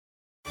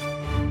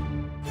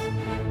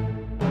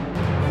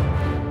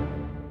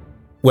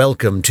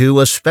Welcome to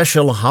a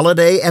special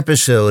holiday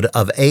episode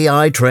of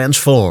AI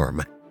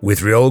Transform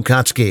with Ryo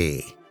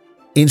Katsuki.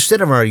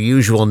 Instead of our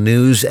usual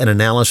news and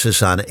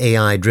analysis on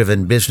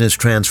AI-driven business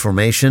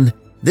transformation,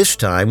 this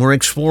time we're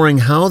exploring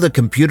how the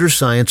computer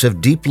science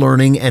of deep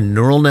learning and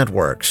neural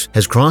networks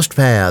has crossed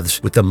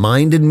paths with the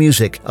mind and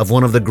music of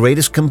one of the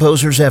greatest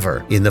composers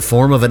ever in the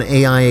form of an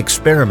AI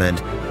experiment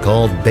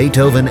called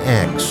Beethoven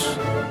X.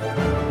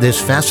 This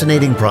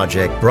fascinating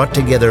project brought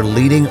together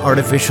leading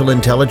artificial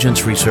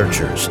intelligence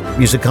researchers,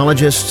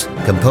 musicologists,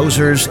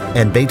 composers,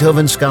 and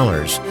Beethoven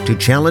scholars to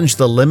challenge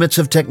the limits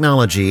of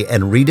technology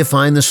and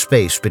redefine the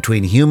space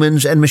between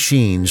humans and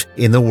machines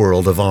in the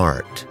world of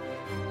art.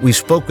 We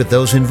spoke with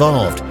those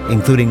involved,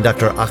 including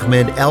Dr.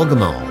 Ahmed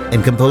Elgamal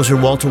and composer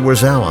Walter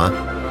Werzawa,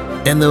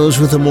 and those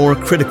with a more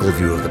critical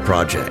view of the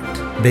project,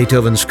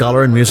 Beethoven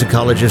scholar and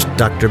musicologist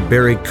Dr.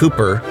 Barry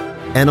Cooper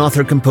and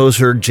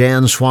author-composer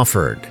Jan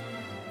Swafford.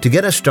 To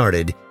get us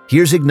started,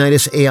 here's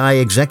Ignitus AI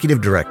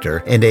Executive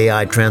Director and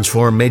AI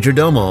Transform Major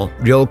Domo,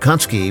 Ryo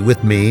Katsuki,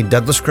 with me,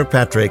 Douglas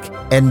Kirkpatrick,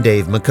 and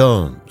Dave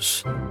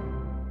McCombs.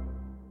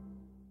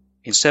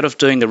 Instead of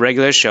doing the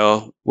regular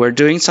show, we're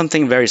doing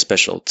something very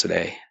special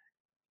today.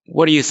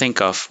 What do you think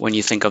of when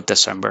you think of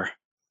December?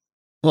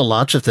 Well,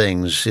 lots of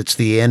things. It's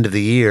the end of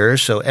the year,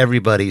 so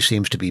everybody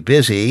seems to be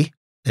busy.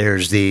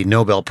 There's the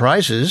Nobel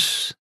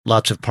Prizes,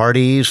 lots of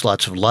parties,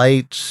 lots of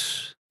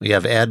lights. We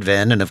have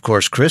Advent and, of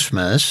course,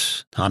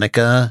 Christmas,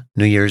 Hanukkah,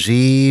 New Year's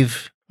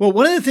Eve. Well,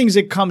 one of the things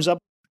that comes up,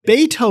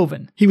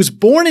 Beethoven, he was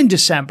born in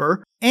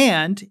December,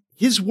 and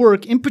his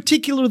work, in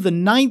particular the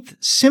Ninth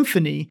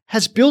Symphony,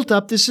 has built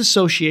up this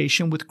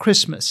association with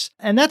Christmas.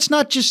 And that's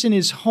not just in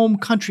his home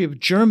country of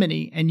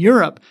Germany and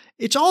Europe.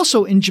 It's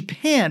also in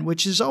Japan,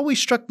 which has always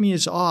struck me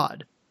as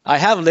odd. I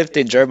have lived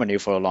in Germany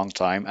for a long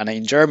time, and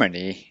in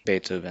Germany,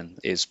 Beethoven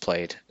is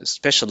played,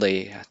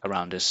 especially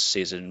around this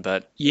season.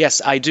 But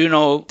yes, I do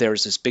know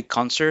there's this big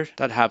concert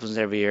that happens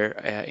every year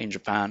in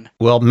Japan.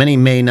 Well, many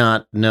may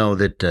not know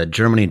that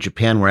Germany and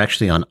Japan were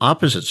actually on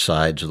opposite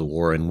sides of the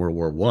war in World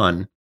War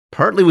I,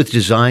 partly with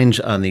designs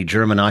on the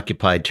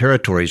German-occupied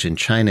territories in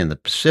China and the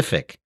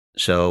Pacific.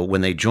 So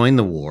when they joined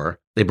the war,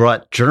 they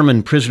brought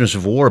German prisoners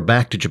of war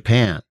back to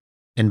Japan.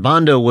 And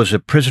Bando was a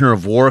prisoner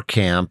of war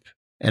camp.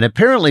 And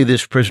apparently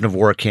this prisoner of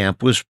war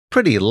camp was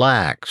pretty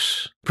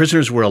lax.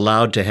 Prisoners were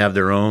allowed to have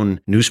their own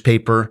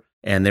newspaper,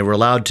 and they were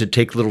allowed to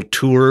take little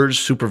tours,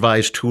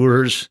 supervised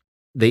tours.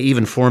 They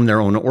even formed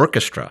their own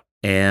orchestra.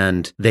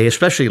 And they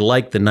especially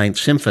liked the Ninth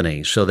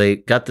Symphony. So they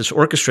got this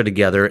orchestra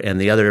together,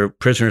 and the other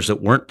prisoners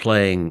that weren't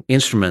playing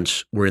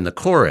instruments were in the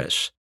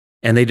chorus.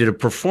 And they did a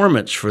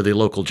performance for the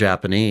local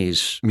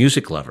Japanese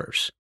music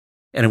lovers.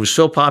 And it was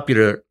so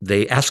popular,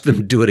 they asked them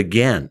to do it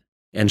again.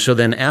 And so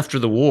then after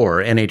the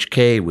war,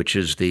 NHK, which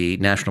is the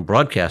national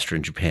broadcaster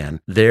in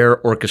Japan, their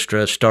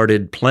orchestra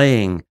started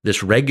playing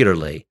this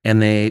regularly,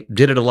 and they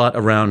did it a lot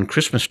around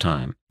Christmas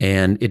time.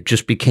 And it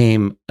just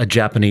became a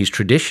Japanese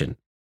tradition,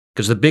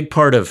 because the big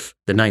part of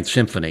the Ninth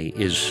Symphony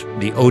is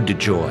the Ode to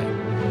Joy,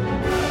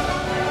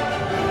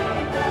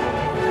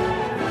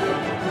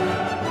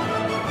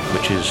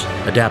 which is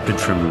adapted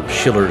from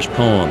Schiller's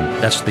poem.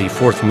 That's the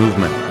fourth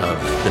movement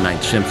of the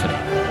Ninth Symphony.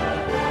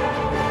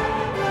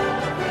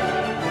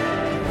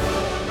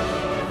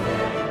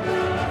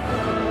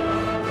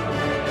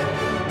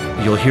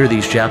 You'll hear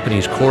these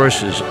Japanese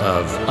choruses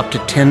of up to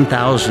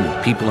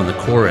 10,000 people in the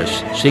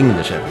chorus singing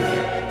this every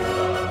year.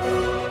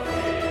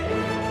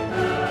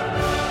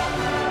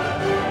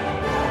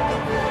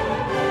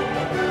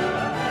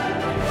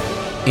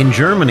 In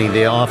Germany,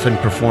 they often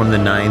perform the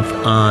ninth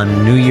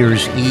on New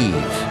Year's Eve,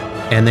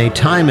 and they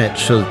time it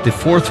so that the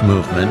fourth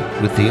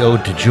movement, with the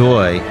Ode to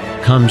Joy,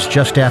 comes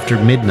just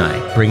after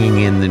midnight,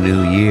 bringing in the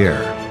new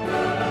year.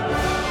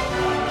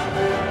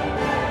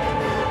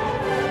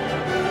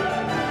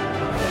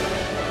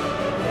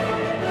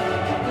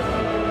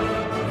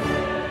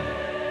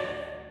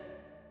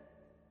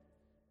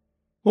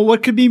 Well,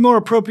 what could be more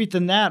appropriate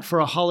than that for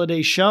a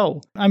holiday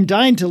show? I'm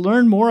dying to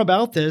learn more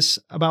about this,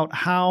 about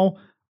how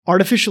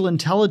artificial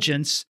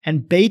intelligence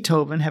and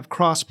Beethoven have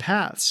crossed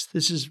paths.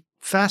 This is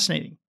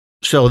fascinating.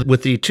 So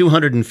with the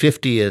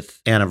 250th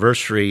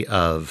anniversary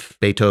of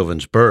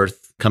Beethoven's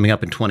birth coming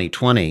up in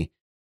 2020,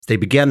 they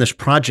began this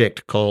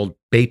project called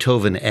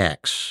Beethoven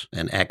X,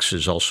 and X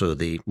is also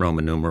the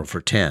Roman numeral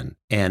for 10.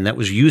 And that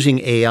was using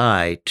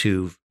AI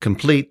to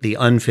complete the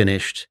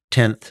unfinished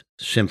 10th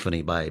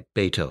Symphony by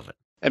Beethoven.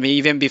 I mean,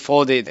 even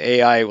before the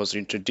AI was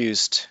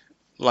introduced,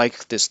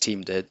 like this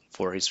team did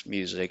for his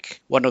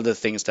music, one of the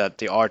things that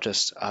the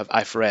artist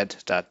I've read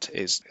that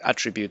is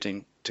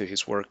attributing to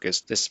his work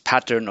is this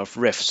pattern of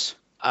riffs.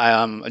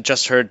 I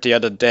just heard the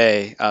other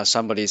day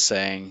somebody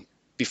saying,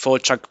 before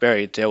Chuck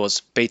Berry, there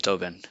was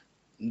Beethoven.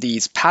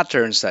 These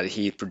patterns that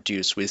he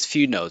produced with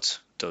few notes,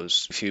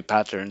 those few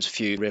patterns,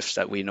 few riffs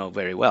that we know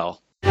very well.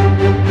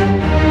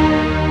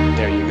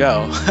 There you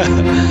go.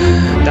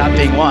 That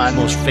being one.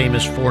 Most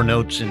famous four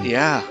notes in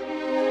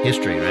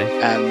history, right?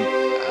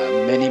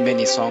 And many,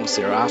 many songs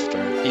thereafter.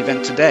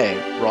 Even today,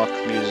 rock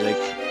music,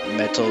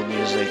 metal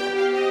music.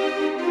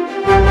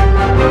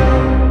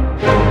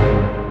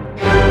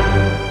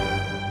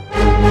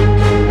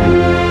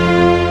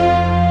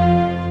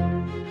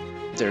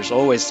 there's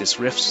always these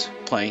riffs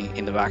playing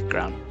in the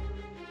background.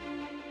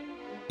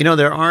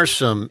 There are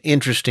some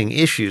interesting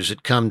issues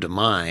that come to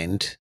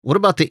mind. What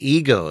about the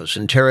egos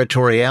and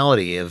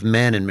territoriality of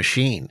man and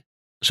machine?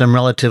 Some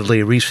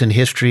relatively recent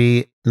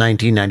history,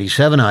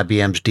 1997,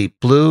 IBM's Deep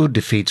Blue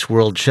defeats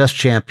world chess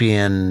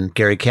champion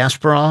Garry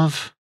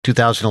Kasparov.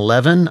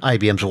 2011,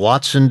 IBM's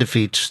Watson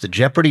defeats the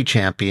Jeopardy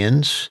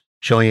champions,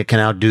 showing it can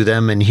outdo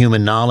them in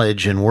human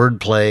knowledge and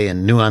wordplay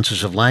and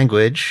nuances of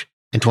language.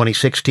 In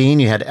 2016,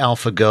 you had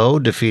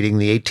AlphaGo defeating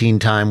the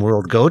 18-time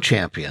world Go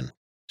champion.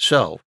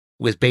 So,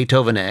 with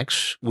Beethoven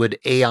X, would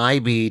AI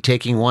be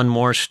taking one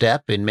more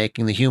step in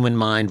making the human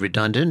mind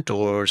redundant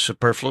or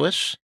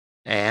superfluous?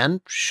 And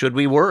should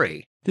we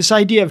worry? This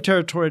idea of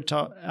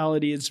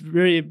territoriality is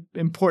very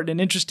important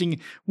and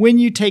interesting when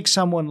you take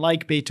someone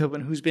like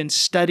Beethoven who's been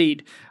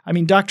studied. I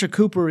mean, Dr.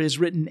 Cooper has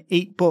written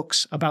 8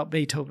 books about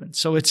Beethoven.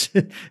 So it's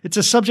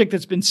a subject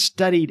that's been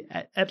studied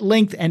at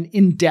length and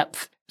in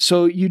depth.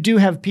 So you do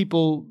have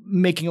people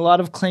making a lot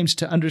of claims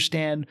to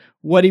understand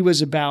what he was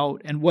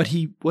about and what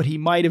he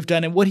might have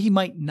done and what he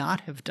might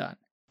not have done.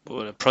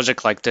 Well, a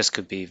project like this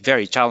could be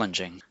very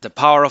challenging. The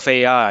power of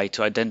AI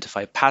to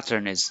identify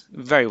pattern is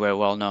very, very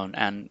well known,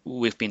 and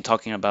we've been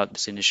talking about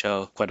this in the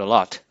show quite a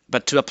lot.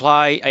 But to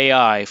apply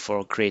AI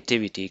for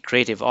creativity,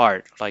 creative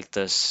art like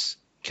this,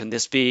 can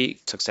this be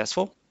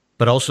successful?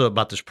 But also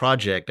about this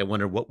project, I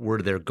wonder what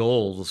were their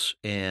goals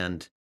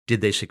and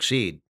did they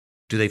succeed?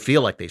 Do they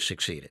feel like they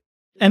succeeded?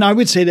 And I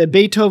would say that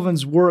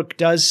Beethoven's work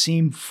does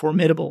seem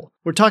formidable.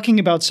 We're talking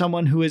about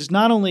someone who is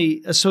not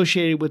only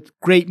associated with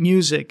great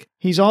music,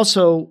 he's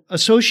also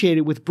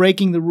associated with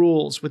breaking the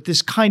rules, with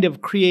this kind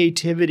of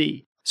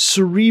creativity,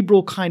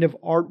 cerebral kind of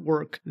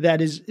artwork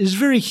that is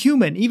very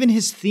human. Even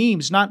his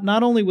themes, not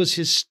only was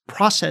his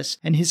process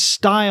and his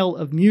style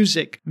of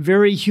music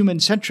very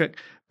human-centric,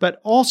 but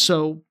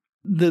also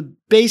the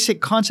basic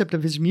concept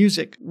of his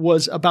music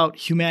was about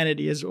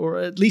humanity, or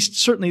at least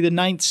certainly the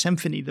Ninth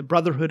Symphony, the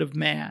brotherhood of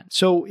man.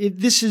 So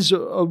this is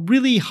a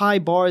really high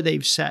bar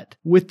they've set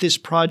with this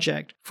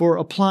project for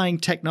applying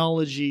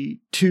technology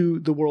to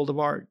the world of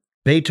art.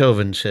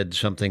 Beethoven said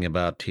something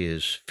about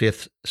his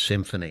Fifth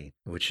Symphony,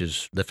 which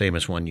is the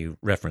famous one you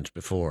referenced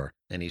before.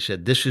 And he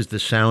said, "This is the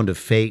sound of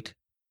fate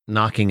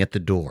knocking at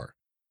the door."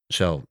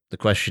 So the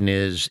question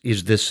is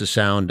this the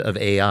sound of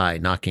AI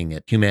knocking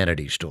at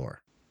humanity's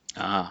door?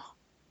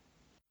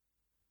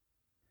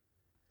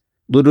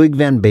 Ludwig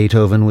van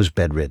Beethoven was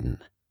bedridden.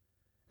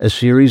 A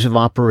series of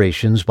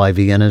operations by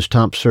Vienna's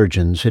top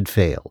surgeons had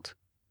failed.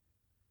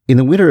 In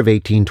the winter of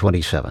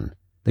 1827,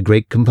 the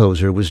great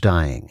composer was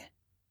dying.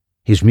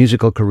 His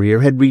musical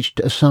career had reached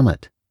a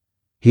summit.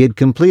 He had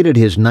completed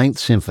his Ninth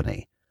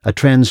Symphony, a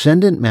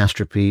transcendent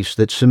masterpiece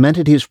that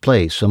cemented his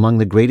place among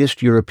the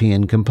greatest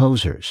European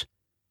composers.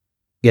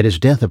 Yet as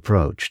death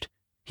approached,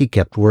 he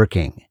kept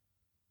working.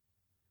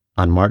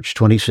 On March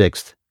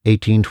 26,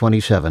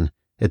 1827,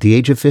 at the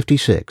age of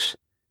 56,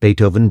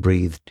 Beethoven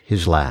breathed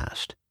his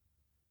last.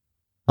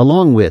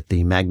 Along with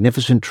the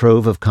magnificent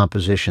trove of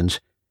compositions,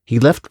 he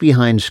left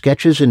behind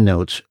sketches and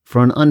notes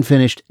for an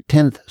unfinished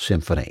 10th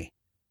Symphony.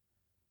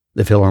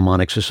 The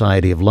Philharmonic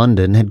Society of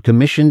London had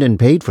commissioned and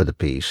paid for the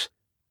piece,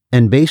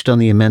 and based on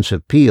the immense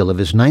appeal of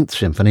his Ninth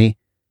Symphony,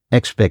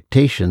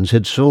 expectations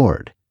had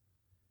soared.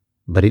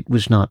 But it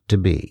was not to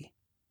be.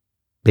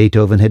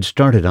 Beethoven had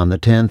started on the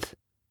 10th,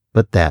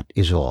 but that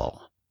is all.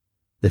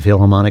 The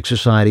Philharmonic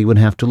Society would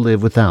have to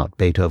live without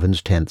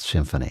Beethoven's 10th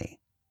Symphony.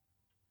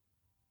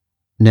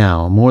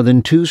 Now, more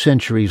than 2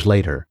 centuries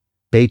later,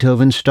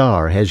 Beethoven's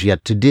star has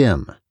yet to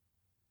dim.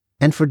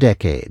 And for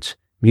decades,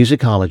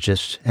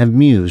 musicologists have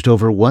mused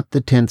over what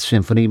the 10th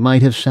Symphony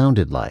might have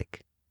sounded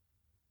like.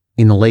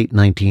 In the late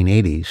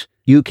 1980s,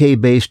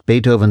 UK-based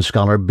Beethoven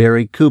scholar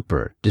Barry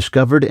Cooper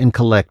discovered and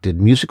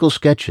collected musical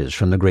sketches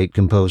from the great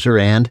composer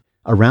and,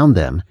 around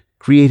them,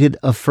 created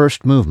a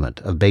first movement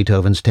of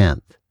Beethoven's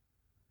 10th.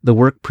 The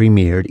work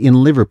premiered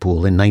in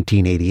Liverpool in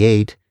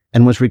 1988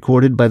 and was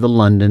recorded by the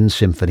London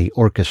Symphony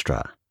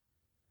Orchestra.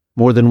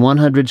 More than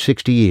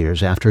 160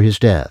 years after his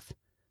death,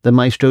 the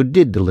maestro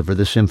did deliver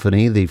the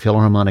symphony the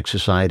Philharmonic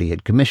Society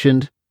had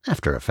commissioned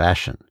after a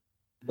fashion.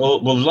 Well,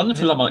 the London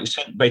Philharmonic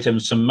sent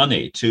Beethoven some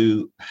money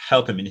to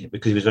help him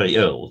because he was very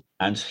ill,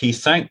 and he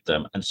thanked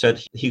them and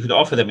said he could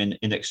offer them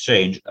in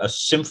exchange a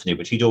symphony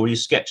which he'd already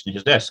sketched in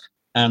his desk.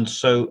 And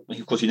so,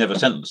 of course, he never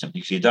sent them the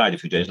symphony because he died a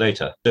few days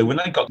later. So when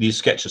I got these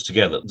sketches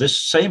together,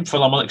 this same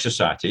Philharmonic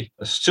Society,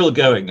 still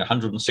going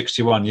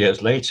 161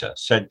 years later,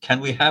 said, "Can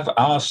we have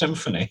our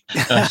symphony?"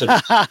 And I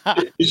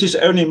said, "This is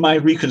only my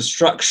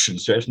reconstruction,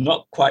 so it's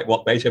not quite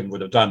what Beethoven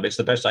would have done, but it's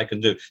the best I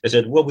can do." They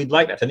said, "Well, we'd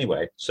like that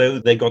anyway." So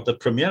they got the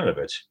premiere of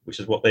it, which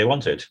is what they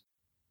wanted.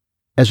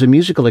 As a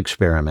musical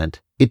experiment,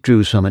 it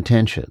drew some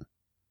attention.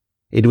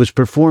 It was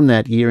performed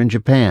that year in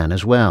Japan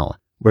as well,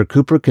 where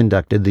Cooper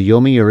conducted the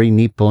Yomiuri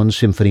Nippon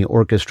Symphony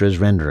Orchestra's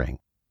rendering.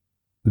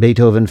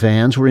 Beethoven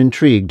fans were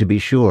intrigued to be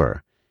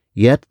sure,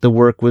 yet the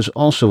work was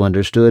also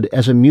understood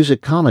as a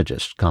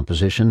musicologist's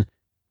composition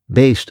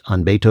based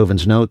on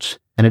Beethoven's notes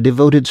and a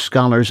devoted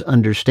scholar's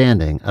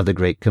understanding of the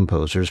great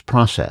composer's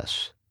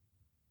process.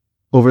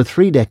 Over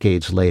 3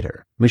 decades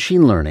later,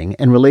 machine learning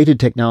and related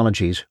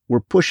technologies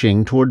were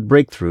pushing toward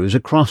breakthroughs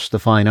across the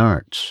fine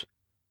arts.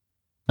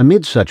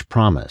 Amid such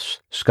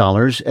promise,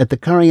 scholars at the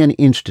Karajan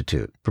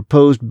Institute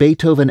proposed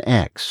Beethoven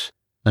X,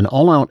 an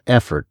all-out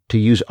effort to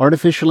use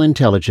artificial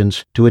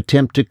intelligence to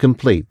attempt to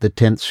complete the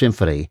 10th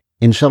Symphony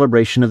in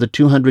celebration of the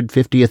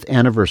 250th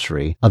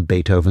anniversary of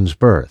Beethoven's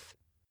birth.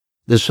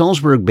 The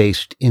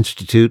Salzburg-based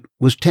institute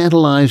was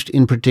tantalized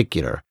in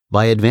particular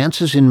by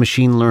advances in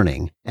machine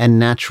learning and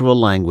natural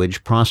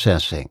language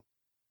processing.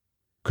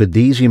 Could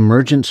these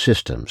emergent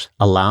systems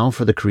allow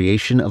for the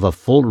creation of a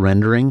full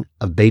rendering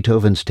of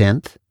Beethoven's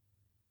 10th?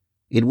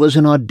 It was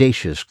an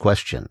audacious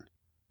question.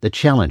 The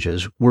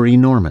challenges were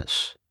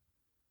enormous.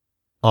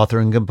 Author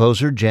and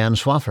composer Jan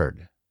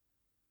Swafford.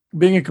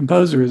 Being a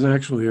composer is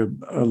actually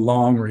a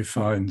long,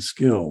 refined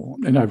skill,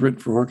 and I've written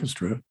for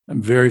orchestra.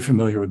 I'm very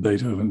familiar with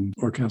Beethoven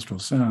orchestral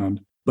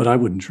sound, but I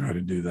wouldn't try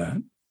to do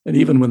that. And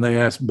even when they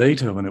asked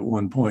Beethoven at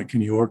one point,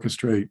 can you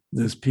orchestrate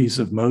this piece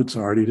of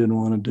Mozart, he didn't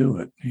want to do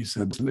it. He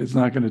said, it's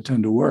not going to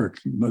tend to work.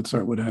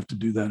 Mozart would have to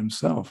do that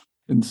himself.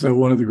 And so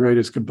one of the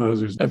greatest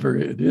composers ever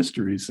in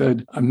history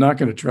said, I'm not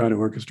going to try to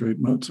orchestrate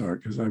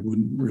Mozart because I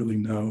wouldn't really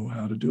know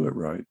how to do it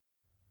right.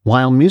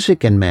 While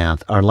music and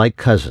math are like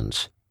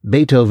cousins,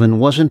 Beethoven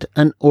wasn't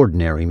an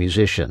ordinary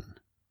musician.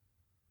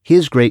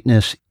 His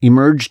greatness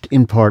emerged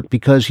in part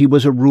because he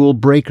was a rule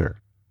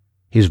breaker.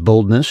 His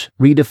boldness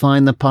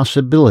redefined the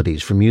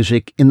possibilities for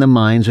music in the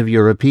minds of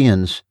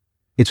Europeans.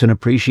 It's an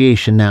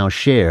appreciation now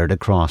shared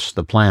across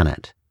the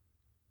planet.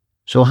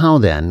 So how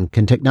then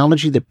can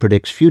technology that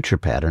predicts future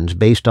patterns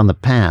based on the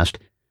past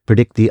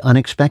predict the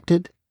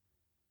unexpected?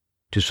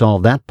 To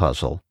solve that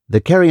puzzle, the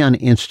Karajan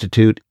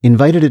Institute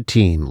invited a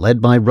team led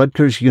by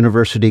Rutgers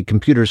University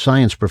computer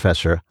science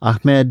professor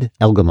Ahmed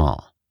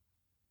Elgamal.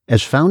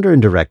 As founder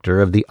and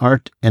director of the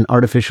Art and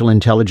Artificial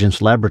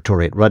Intelligence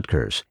Laboratory at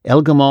Rutgers,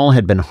 Elgamal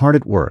had been hard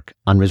at work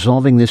on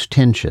resolving this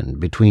tension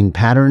between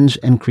patterns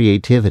and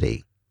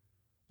creativity.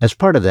 As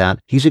part of that,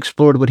 he's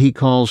explored what he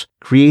calls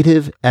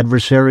creative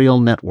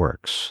adversarial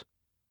networks.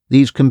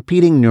 These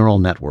competing neural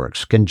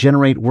networks can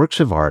generate works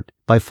of art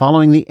by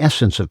following the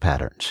essence of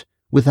patterns,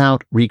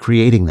 without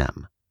recreating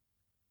them.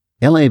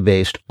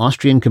 LA-based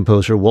Austrian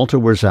composer Walter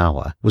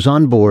Werzawa was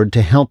on board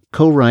to help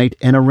co-write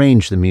and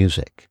arrange the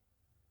music.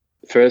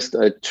 First,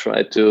 I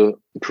tried to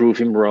prove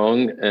him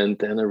wrong, and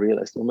then I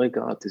realized, oh my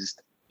God, this is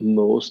the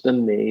most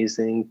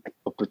amazing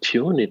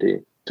opportunity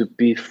to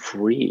be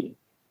free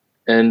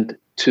and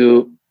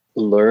to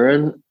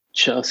learn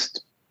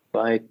just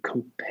by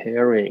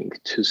comparing,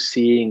 to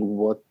seeing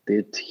what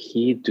did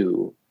he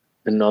do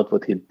and not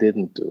what he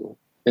didn't do.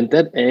 And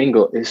that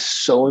angle is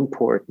so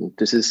important.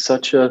 This is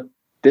such a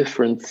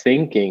different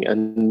thinking, a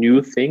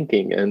new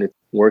thinking, and it's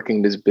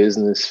working this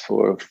business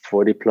for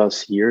 40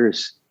 plus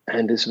years.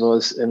 And this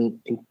was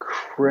an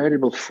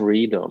incredible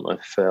freedom I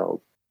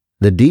felt.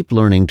 The deep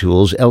learning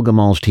tools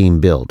Elgamal's team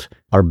built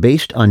are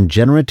based on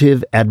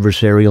generative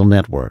adversarial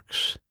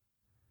networks.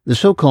 The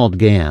so-called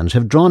GANs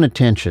have drawn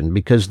attention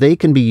because they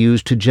can be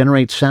used to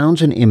generate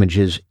sounds and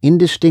images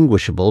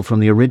indistinguishable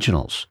from the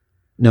originals,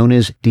 known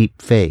as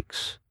deep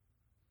fakes.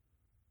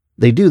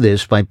 They do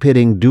this by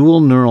pitting dual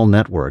neural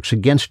networks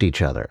against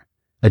each other,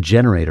 a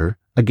generator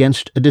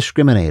against a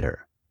discriminator.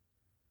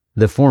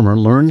 The former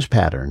learns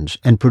patterns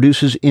and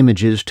produces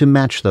images to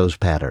match those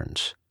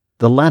patterns.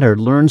 The latter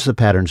learns the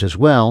patterns as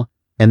well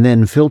and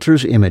then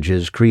filters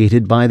images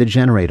created by the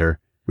generator,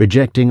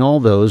 rejecting all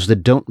those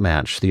that don't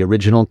match the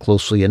original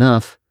closely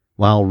enough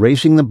while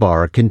raising the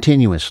bar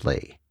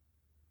continuously.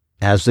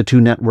 As the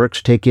two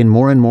networks take in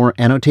more and more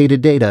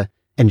annotated data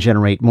and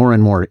generate more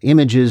and more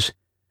images,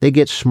 they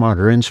get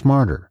smarter and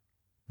smarter.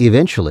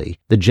 Eventually,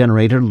 the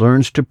generator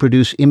learns to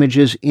produce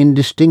images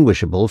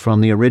indistinguishable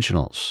from the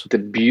originals. The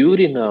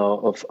beauty now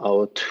of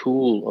our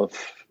tool, of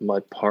my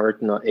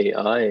partner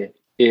AI,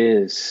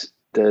 is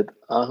that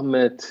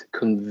Ahmed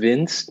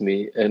convinced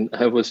me, and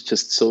I was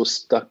just so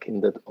stuck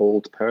in that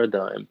old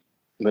paradigm.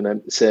 When I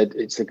said,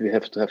 it's like we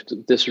have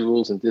to this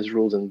rules and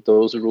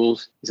those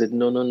rules, he said,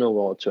 no,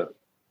 Walter,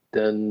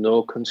 there are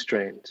no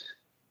constraints.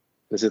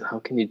 I said, how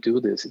can you do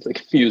this? It's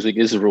like music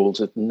is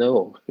rules. I said,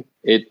 no,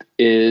 it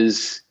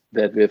is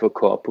that we have a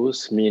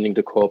corpus, meaning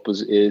the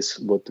corpus is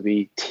what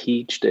we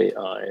teach the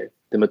AI,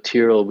 the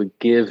material we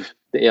give.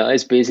 The AI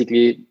is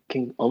basically,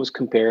 can almost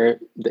compare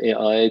the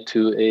AI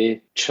to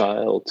a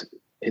child.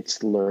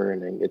 It's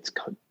learning. It's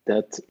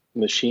that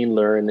machine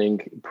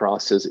learning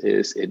process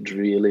is it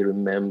really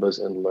remembers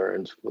and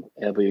learns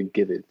whatever you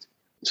give it.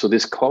 So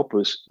this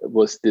corpus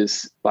was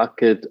this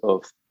bucket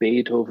of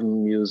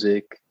Beethoven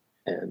music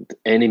and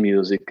any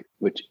music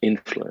which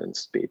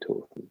influenced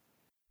Beethoven.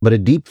 But a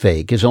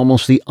deepfake is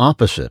almost the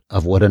opposite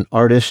of what an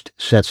artist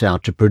sets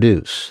out to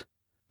produce,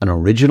 an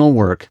original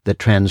work that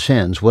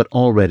transcends what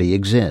already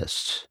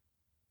exists.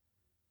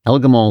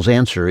 Elgamal's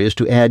answer is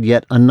to add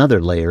yet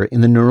another layer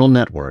in the neural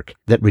network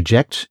that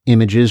rejects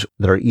images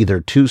that are either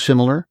too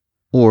similar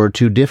or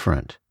too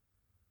different.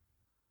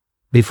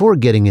 Before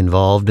getting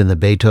involved in the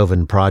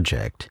Beethoven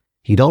project,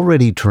 He'd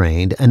already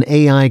trained an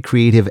AI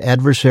creative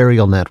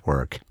adversarial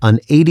network on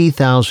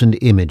 80,000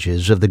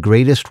 images of the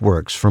greatest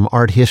works from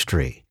art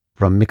history,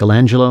 from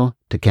Michelangelo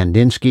to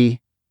Kandinsky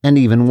and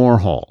even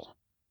Warhol.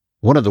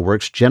 One of the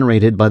works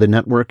generated by the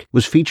network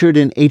was featured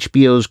in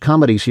HBO's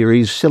comedy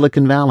series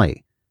Silicon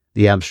Valley.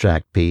 The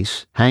abstract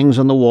piece hangs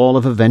on the wall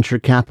of a venture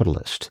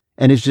capitalist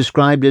and is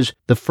described as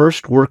the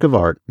first work of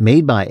art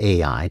made by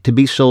AI to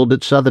be sold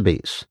at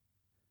Sotheby's.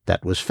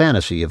 That was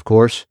fantasy, of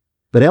course,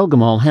 but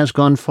Elgamal has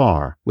gone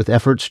far with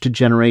efforts to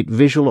generate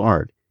visual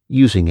art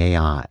using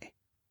AI.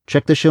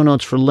 Check the show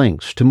notes for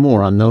links to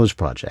more on those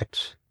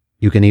projects.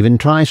 You can even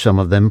try some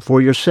of them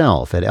for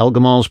yourself at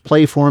Elgamal's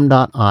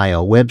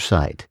Playform.io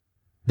website.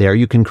 There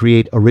you can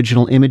create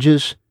original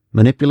images,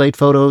 manipulate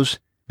photos,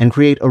 and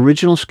create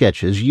original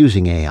sketches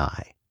using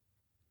AI.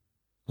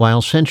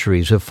 While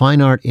centuries of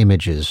fine art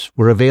images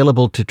were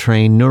available to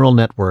train neural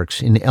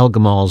networks in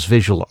Elgamal's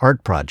visual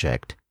art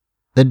project,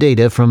 the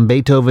data from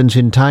Beethoven's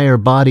entire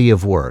body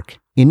of work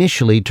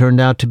initially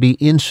turned out to be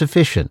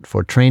insufficient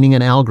for training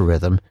an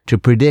algorithm to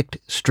predict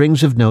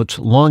strings of notes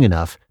long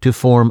enough to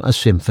form a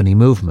symphony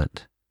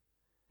movement.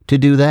 To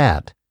do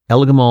that,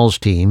 Elgamal's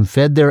team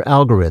fed their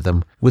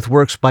algorithm with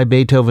works by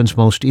Beethoven's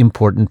most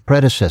important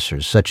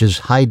predecessors, such as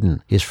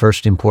Haydn, his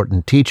first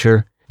important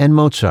teacher, and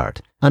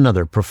Mozart,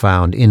 another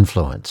profound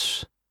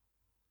influence.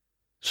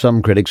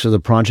 Some critics of the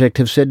project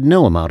have said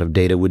no amount of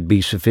data would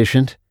be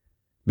sufficient,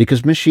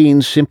 because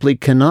machines simply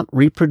cannot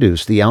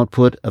reproduce the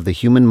output of the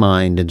human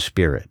mind and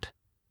spirit.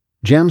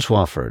 Jan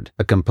Swafford,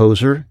 a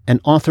composer and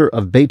author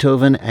of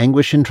Beethoven,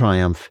 Anguish and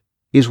Triumph,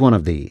 is one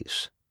of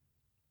these.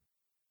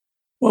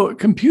 Well,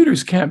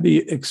 computers can't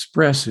be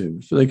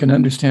expressive. They can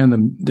understand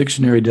the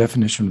dictionary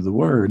definition of the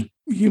word.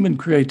 Human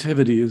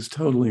creativity is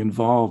totally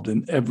involved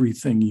in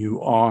everything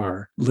you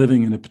are,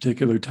 living in a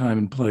particular time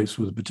and place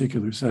with a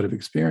particular set of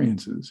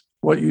experiences.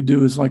 What you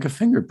do is like a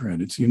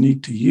fingerprint. It's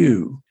unique to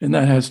you. And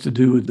that has to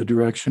do with the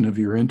direction of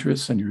your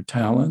interests and your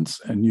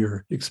talents and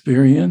your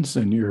experience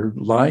and your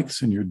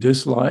likes and your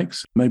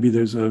dislikes. Maybe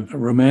there's a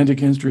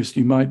romantic interest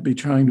you might be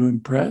trying to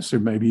impress, or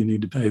maybe you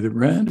need to pay the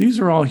rent. These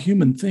are all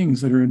human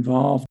things that are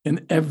involved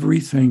in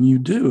everything you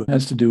do. It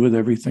has to do with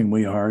everything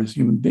we are as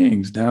human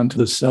beings, down to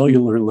the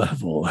cellular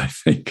level, I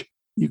think.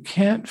 You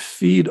can't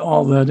feed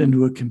all that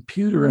into a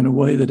computer in a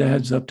way that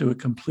adds up to a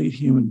complete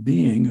human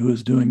being who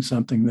is doing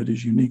something that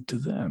is unique to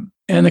them.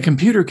 And the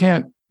computer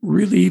can't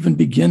really even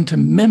begin to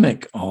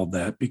mimic all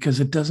that because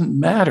it doesn't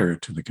matter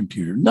to the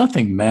computer.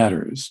 Nothing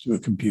matters to a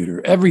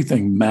computer.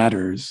 Everything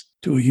matters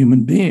to a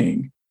human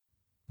being.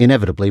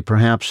 Inevitably,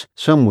 perhaps,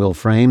 some will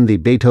frame the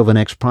Beethoven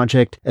X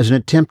project as an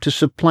attempt to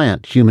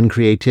supplant human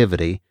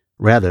creativity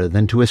rather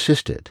than to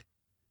assist it.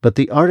 But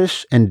the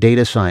artists and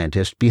data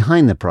scientists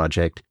behind the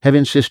project have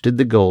insisted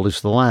the goal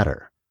is the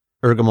latter.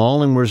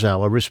 Elgamal and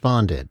Werzawa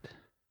responded.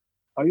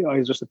 AI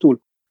is just a tool.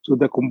 So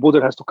the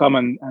composer has to come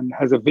and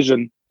has a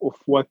vision of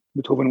what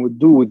Beethoven would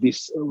do with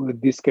these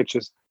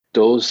sketches.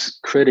 Those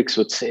critics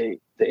would say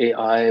the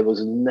AI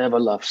was never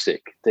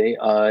lovesick. The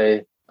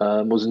AI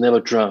was never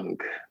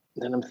drunk.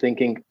 Then I'm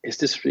thinking, is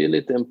this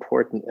really the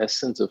important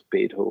essence of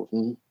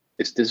Beethoven?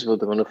 Is this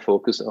what I want to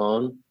focus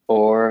on?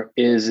 Or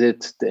is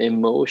it the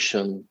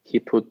emotion he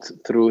put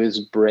through his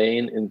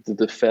brain into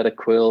the feather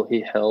quill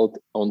he held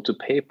onto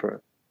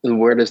paper? And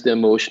where does the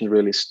emotion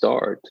really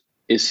start?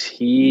 Is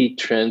he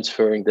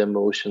transferring the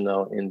emotion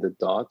now in the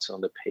dots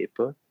on the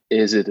paper?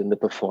 Is it in the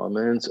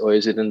performance, or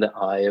is it in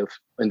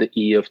the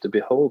ear of the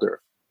beholder?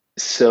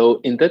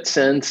 So in that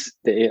sense,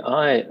 the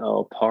AI,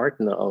 our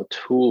partner, our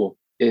tool,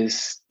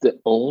 is the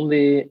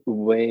only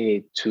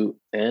way to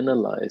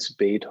analyze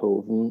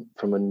Beethoven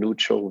from a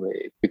neutral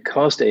way.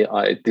 Because the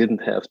AI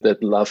didn't have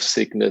that love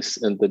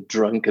sickness and the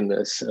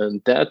drunkenness,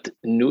 and that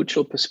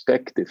neutral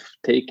perspective,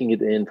 taking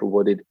it in for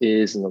what it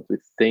is and what we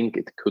think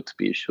it could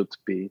be, should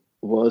be,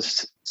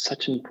 was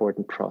such an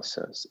important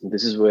process. And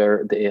this is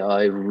where the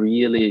AI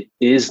really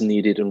is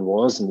needed and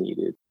was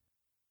needed.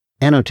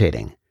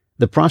 Annotating,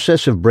 the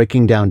process of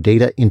breaking down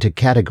data into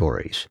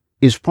categories,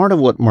 is part of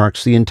what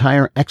marks the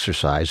entire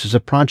exercise as a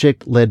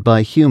project led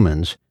by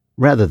humans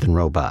rather than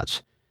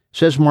robots,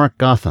 says Mark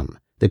Gotham,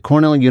 the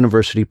Cornell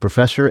University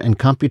professor and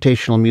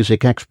computational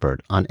music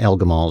expert on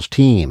Elgamal's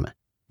team.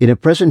 In a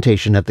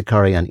presentation at the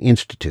Karajan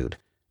Institute,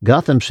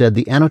 Gotham said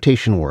the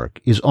annotation work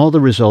is all the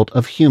result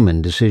of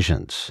human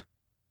decisions.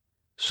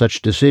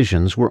 Such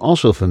decisions were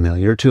also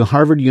familiar to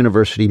Harvard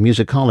University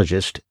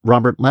musicologist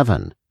Robert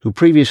Levin, who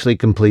previously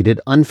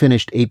completed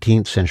unfinished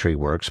 18th century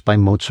works by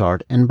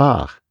Mozart and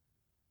Bach.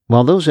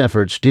 While those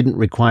efforts didn't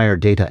require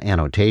data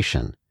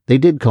annotation, they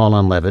did call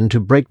on Levin to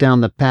break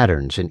down the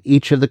patterns in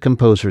each of the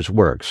composer's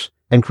works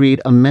and create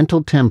a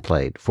mental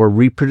template for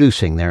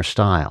reproducing their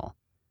style.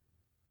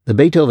 The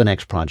Beethoven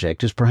X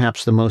project is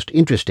perhaps the most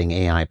interesting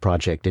AI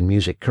project in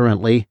music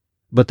currently,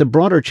 but the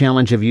broader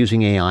challenge of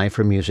using AI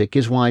for music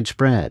is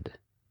widespread.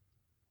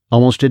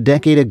 Almost a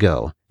decade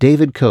ago,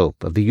 David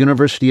Cope of the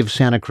University of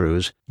Santa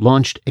Cruz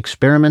launched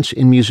Experiments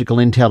in Musical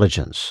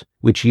Intelligence,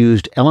 which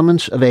used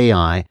elements of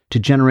AI to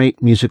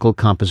generate musical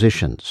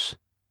compositions.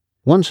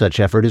 One such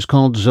effort is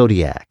called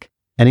Zodiac,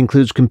 and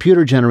includes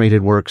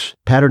computer-generated works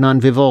patterned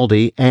on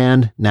Vivaldi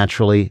and,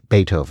 naturally,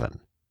 Beethoven.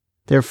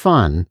 They're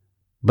fun,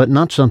 but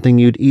not something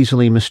you'd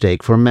easily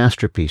mistake for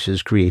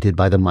masterpieces created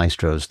by the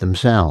maestros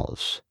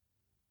themselves.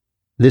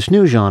 This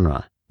new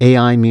genre,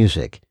 AI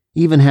music,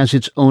 even has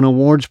its own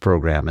awards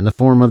program in the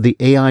form of the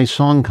AI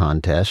Song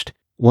Contest,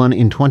 won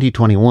in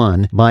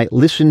 2021 by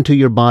Listen to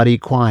Your Body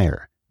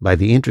Choir by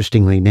the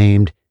interestingly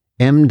named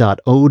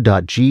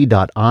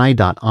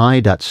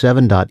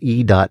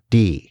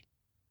M.O.G.I.I.7.E.D.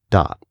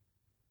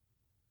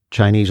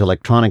 Chinese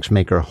electronics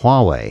maker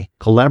Huawei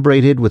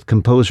collaborated with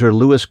composer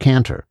Louis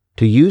Cantor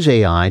to use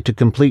AI to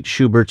complete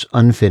Schubert's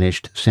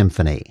unfinished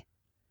symphony.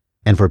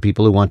 And for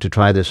people who want to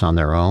try this on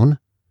their own,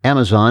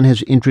 Amazon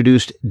has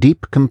introduced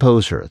Deep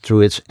Composer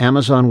through its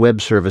Amazon Web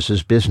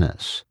Services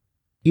business.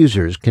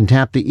 Users can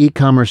tap the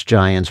e-commerce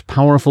giant's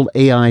powerful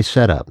AI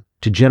setup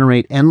to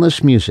generate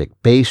endless music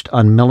based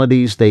on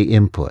melodies they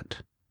input.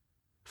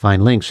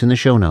 Find links in the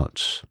show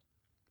notes.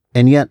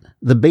 And yet,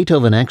 the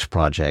Beethoven X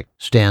project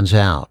stands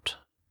out.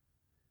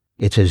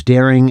 It's as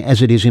daring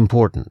as it is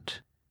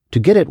important. To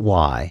get at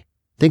why,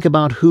 think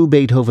about who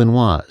Beethoven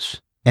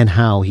was and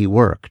how he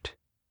worked.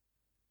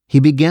 He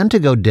began to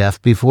go deaf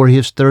before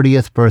his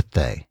 30th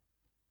birthday.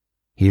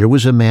 Here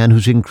was a man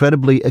whose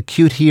incredibly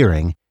acute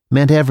hearing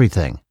meant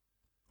everything,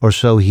 or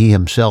so he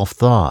himself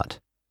thought.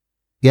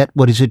 Yet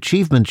what his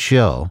achievements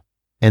show,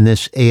 and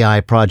this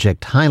AI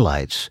project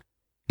highlights,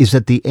 is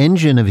that the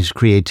engine of his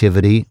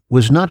creativity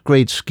was not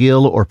great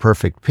skill or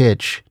perfect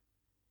pitch.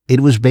 It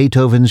was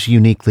Beethoven's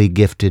uniquely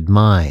gifted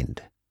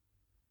mind.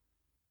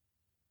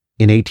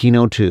 In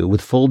 1802,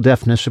 with full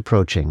deafness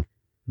approaching,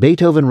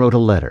 Beethoven wrote a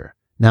letter,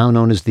 now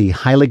known as the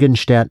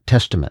Heiligenstadt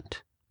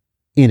Testament.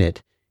 In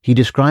it, he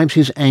describes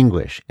his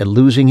anguish at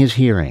losing his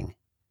hearing.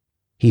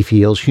 He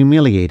feels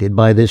humiliated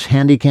by this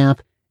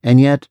handicap, and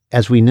yet,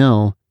 as we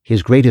know,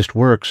 his greatest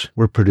works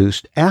were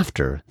produced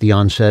after the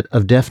onset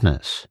of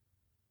deafness.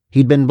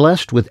 He'd been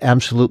blessed with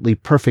absolutely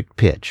perfect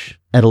pitch,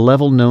 at a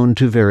level known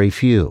to very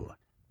few.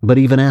 But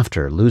even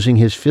after losing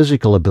his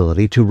physical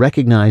ability to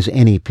recognize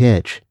any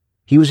pitch,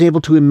 he was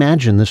able to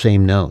imagine the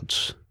same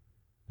notes.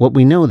 What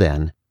we know,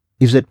 then,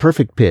 is that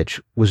perfect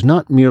pitch was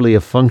not merely a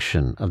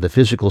function of the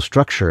physical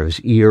structure of his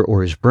ear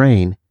or his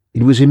brain,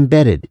 it was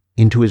embedded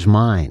into his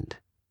mind.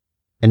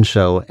 And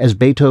so, as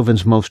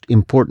Beethoven's most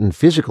important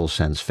physical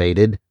sense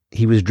faded,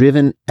 he was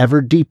driven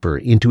ever deeper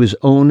into his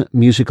own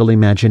musical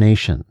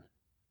imagination.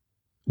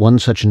 One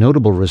such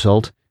notable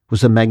result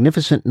was the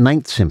magnificent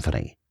Ninth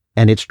Symphony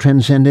and its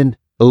transcendent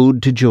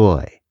Ode to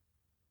Joy.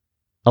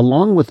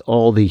 Along with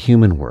all the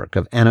human work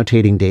of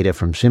annotating data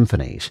from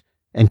symphonies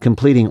and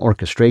completing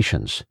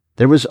orchestrations,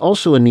 there was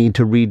also a need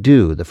to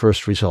redo the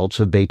first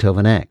results of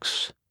Beethoven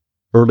X.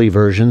 Early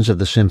versions of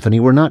the symphony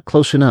were not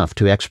close enough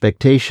to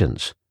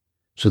expectations,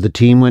 so the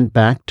team went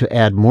back to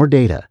add more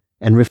data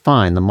and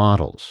refine the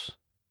models.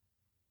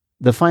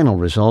 The final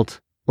result,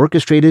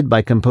 orchestrated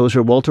by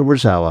composer Walter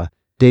Werzowa,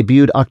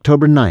 debuted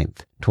October 9,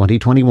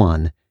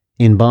 2021,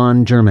 in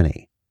Bonn,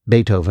 Germany,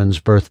 Beethoven's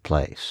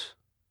birthplace.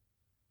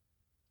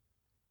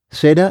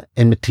 Seda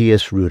and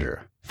Matthias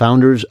Reuter,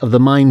 founders of The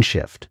Mind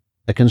Shift,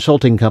 a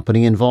consulting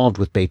company involved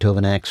with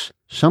Beethoven X,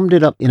 summed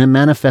it up in a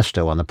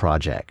manifesto on the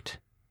project.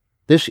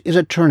 This is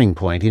a turning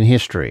point in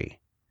history.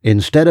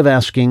 Instead of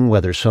asking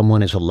whether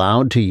someone is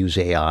allowed to use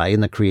AI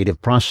in the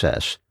creative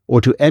process or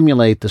to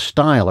emulate the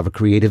style of a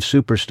creative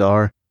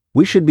superstar,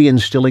 we should be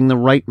instilling the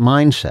right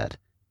mindset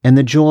and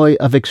the joy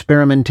of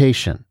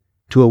experimentation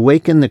to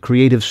awaken the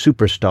creative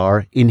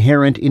superstar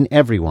inherent in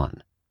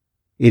everyone.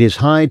 It is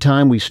high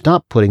time we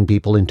stop putting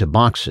people into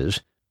boxes,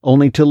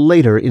 only to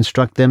later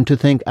instruct them to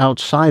think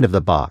outside of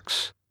the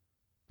box.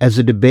 As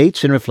the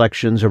debates and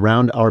reflections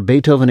around our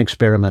Beethoven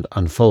experiment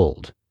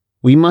unfold,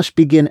 we must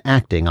begin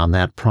acting on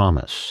that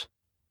promise.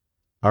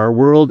 Our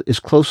world is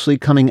closely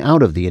coming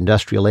out of the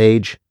industrial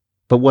age,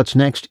 but what's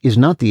next is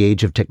not the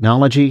age of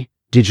technology,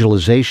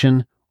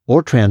 digitalization,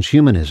 or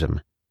transhumanism.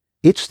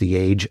 It's the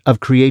age of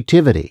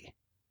creativity.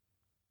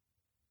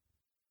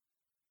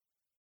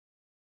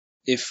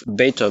 If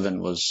Beethoven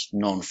was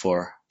known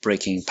for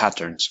breaking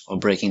patterns or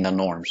breaking the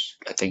norms,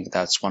 I think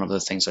that's one of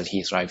the things that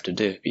he thrived to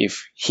do.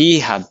 If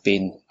he had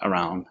been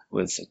around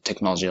with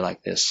technology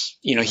like this,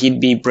 he'd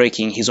be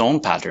breaking his own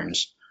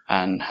patterns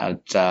and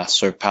had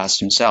surpassed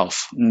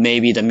himself.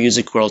 Maybe the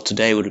music world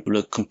today would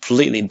look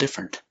completely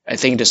different. I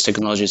think this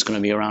technology is going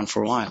to be around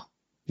for a while.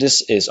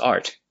 This is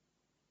art.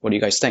 What do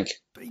you guys think?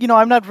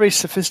 I'm not very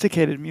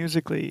sophisticated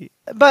musically,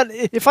 but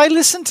if I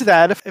listen to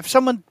that, if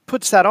someone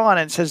puts that on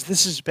and says,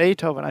 this is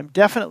Beethoven, I'm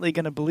definitely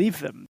going to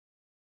believe them.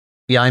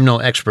 Yeah, I'm no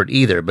expert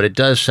either, but it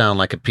does sound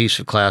like a piece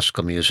of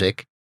classical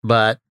music.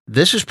 But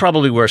this is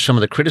probably where some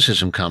of the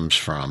criticism comes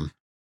from.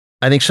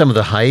 I think some of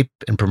the hype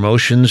and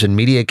promotions and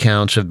media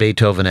accounts of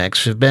Beethoven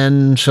X have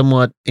been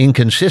somewhat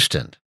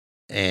inconsistent,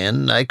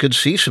 and I could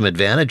see some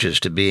advantages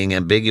to being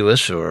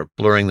ambiguous or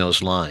blurring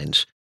those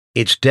lines.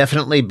 It's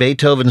definitely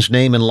Beethoven's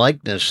name and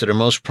likeness that are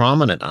most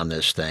prominent on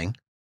this thing.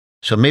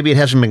 So maybe it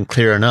hasn't been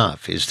clear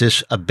enough. Is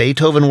this a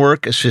Beethoven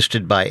work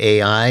assisted by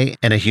AI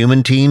and a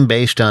human team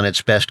based on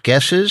its best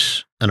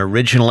guesses? An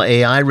original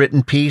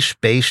AI-written piece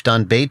based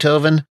on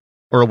Beethoven?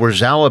 Or a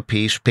Werzowa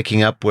piece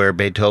picking up where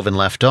Beethoven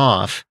left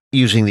off,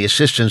 using the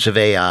assistance of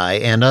AI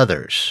and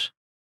others?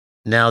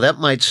 Now, that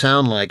might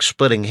sound like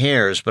splitting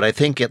hairs, but I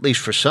think, at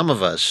least for some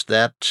of us,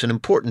 that's an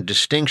important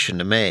distinction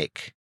to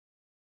make.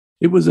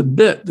 It was a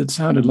bit that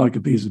sounded like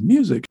a piece of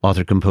music.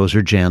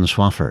 Author-composer Jan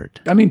Swafford.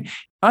 I mean,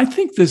 I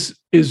think this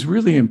is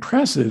really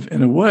impressive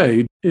in a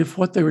way. If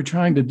what they were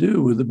trying to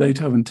do with the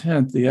Beethoven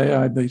 10th, the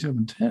AI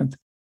Beethoven 10th,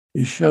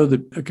 is show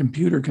that a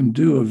computer can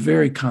do a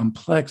very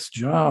complex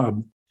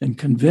job and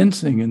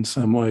convincing in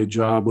some way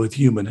job with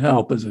human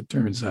help, as it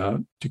turns out,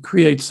 to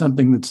create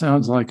something that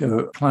sounds like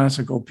a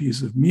classical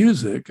piece of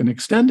music, an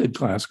extended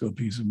classical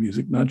piece of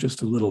music, not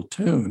just a little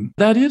tune.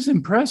 That is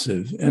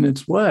impressive in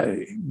its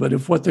way. But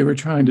if what they were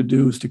trying to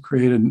do is to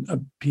create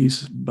a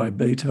piece by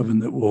Beethoven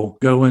that will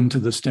go into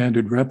the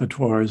standard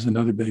repertoire as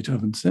another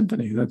Beethoven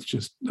symphony,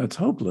 that's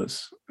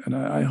hopeless. And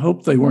I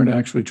hope they weren't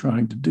actually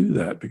trying to do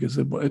that, because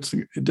it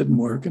didn't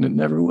work and it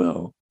never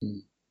will.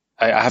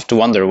 I have to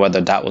wonder whether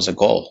that was a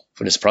goal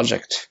for this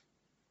project,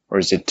 or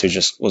was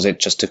it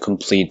just to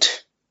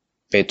complete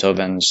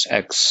Beethoven's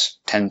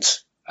X10th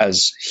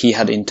as he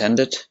had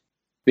intended?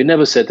 We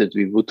never said that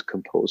we would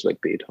compose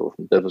like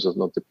Beethoven. That was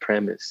not the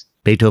premise.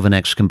 Beethoven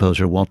X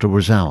composer Walter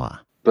Werzowa.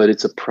 But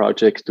it's a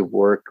project to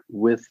work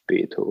with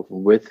Beethoven,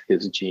 with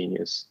his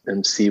genius,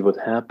 and see what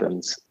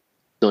happens.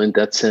 So in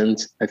that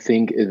sense, I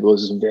think it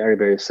was very,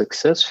 very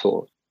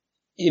successful.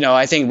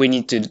 I think we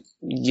need to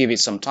give it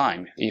some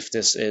time if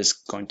this is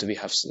going to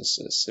have this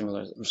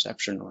similar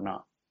reception or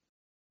not.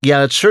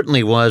 Yeah, it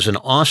certainly was an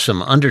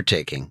awesome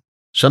undertaking.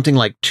 Something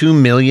like 2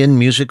 million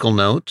musical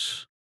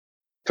notes.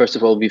 First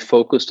of all, we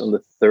focused on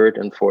the third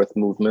and fourth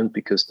movement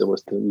because there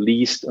was the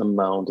least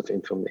amount of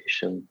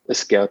information. A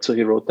scherzo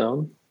he wrote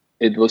down.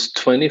 It was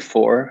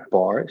 24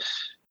 bars.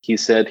 He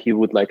said he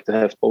would like to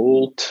have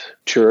old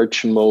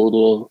church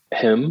model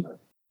hymn.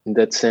 In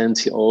that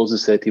sense, he also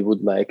said he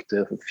would like to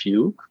have a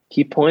fugue.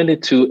 He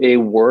pointed to a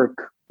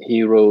work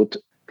he wrote,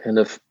 kind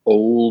of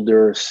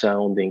older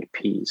sounding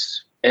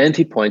piece. And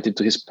he pointed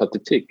to his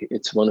Pathétique.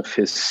 It's one of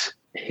his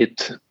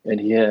hit.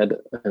 And he had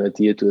an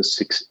idea to a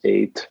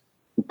 6/8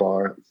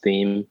 bar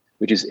theme,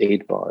 which is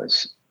 8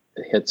 bars.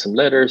 He had some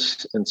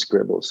letters and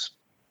scribbles.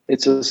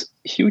 It's a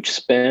huge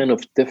span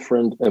of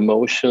different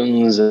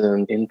emotions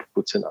and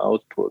inputs and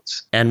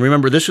outputs. And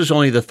remember, this is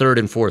only the third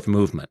and fourth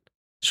movement.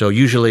 So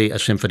usually a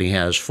symphony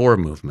has 4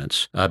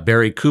 movements.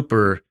 Barry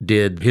Cooper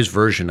did his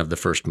version of the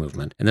first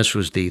movement, and this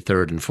was the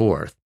third and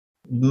fourth.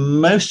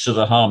 Most of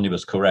the harmony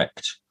was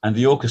correct, and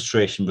the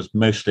orchestration was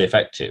mostly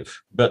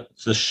effective. But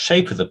the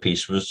shape of the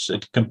piece was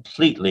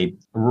completely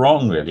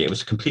wrong, really. It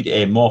was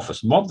completely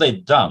amorphous. And what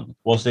they'd done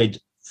was they'd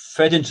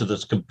fed into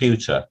this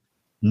computer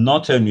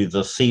not only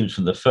the themes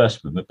from the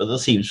first movement, but the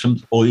themes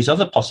from all these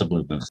other possible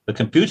movements. The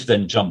computer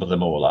then jumbled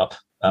them all up,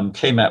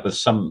 came out with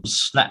some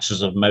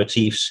snatches of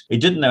motifs. It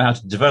didn't know how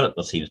to develop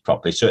the themes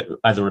properly, so it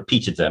either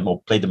repeated them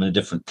or played them in a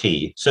different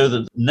key. So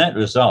the net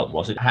result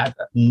was it had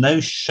no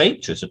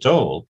shape to it at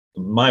all.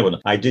 My one,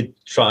 I did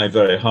try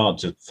very hard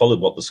to follow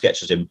what the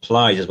sketches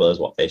implied as well as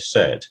what they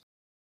said.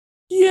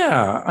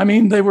 Yeah, I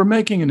mean, they were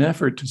making an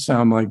effort to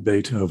sound like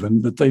Beethoven,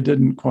 but they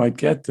didn't quite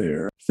get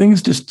there.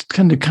 Things just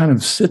kind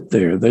of sit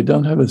there. They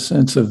don't have a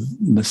sense of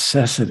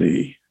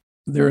necessity.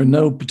 There are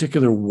no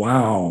particular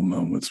wow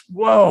moments.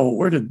 Whoa,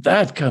 where did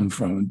that come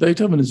from? And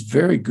Beethoven is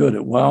very good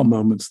at wow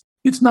moments.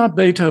 It's not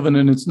Beethoven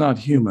and it's not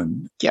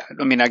human. Yeah,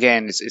 I mean,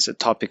 again, it's a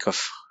topic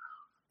of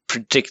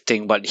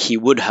predicting what he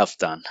would have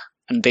done.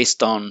 And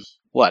based on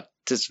what?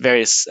 This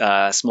very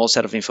small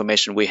set of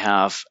information we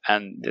have,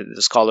 and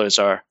the scholars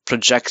are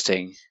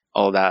projecting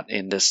all that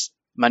in this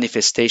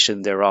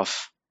manifestation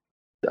thereof.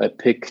 I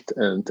picked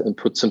and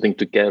put something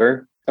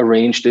together,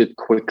 arranged it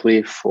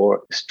quickly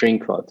for string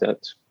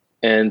quartet.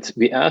 And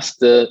we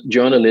asked the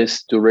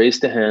journalists to raise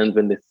their hand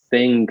when they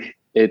think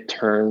it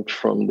turned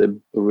from the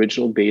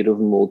original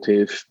Beethoven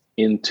motive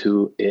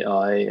into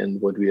AI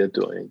and what we are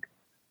doing.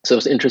 So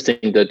it's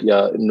interesting that,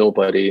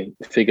 nobody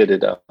figured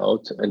it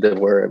out. And there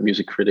were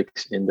music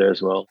critics in there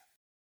as well.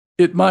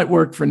 It might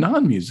work for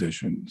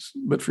non-musicians,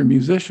 but for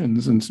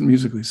musicians and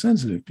musically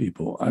sensitive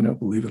people, I don't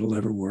believe it'll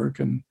ever work.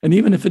 And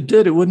even if it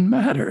did, it wouldn't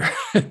matter.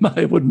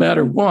 It would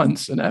matter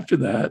once. And after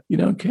that, you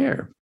don't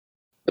care.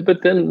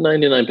 But then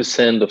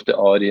 99% of the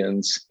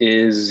audience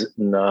is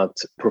not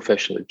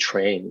professionally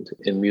trained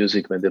in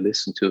music when they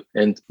listen to.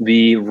 And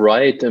we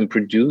write and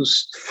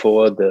produce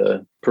for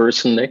the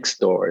person next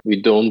door.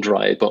 We don't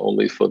write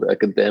only for the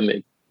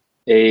academic.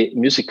 A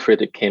music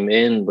critic came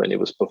in when it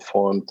was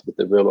performed with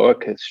the real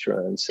orchestra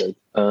and said,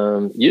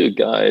 you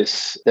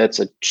guys, that's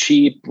a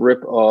cheap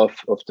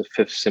rip-off of the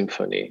Fifth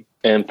Symphony,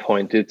 and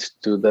pointed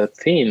to that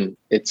theme.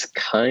 It's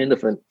kind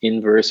of an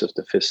inverse of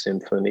the Fifth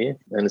Symphony,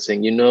 and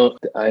saying,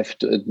 I have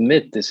to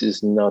admit, this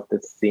is not the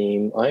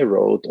theme I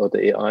wrote or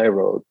the AI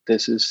wrote.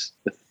 This is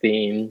the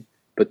theme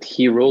but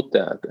he wrote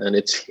that, and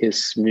it's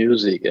his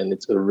music, and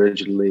it's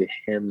originally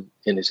him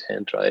in his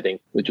handwriting,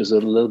 which was a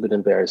little bit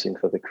embarrassing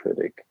for the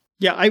critic.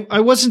 Yeah,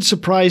 I wasn't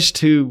surprised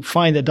to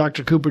find that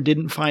Dr. Cooper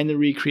didn't find the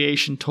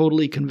recreation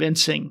totally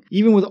convincing.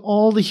 Even with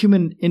all the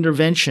human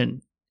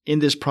intervention in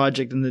this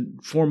project in the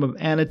form of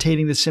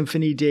annotating the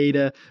symphony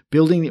data,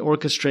 building the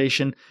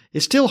orchestration,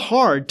 it's still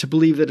hard to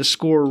believe that a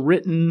score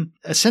written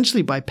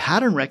essentially by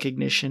pattern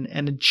recognition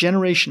and a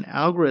generation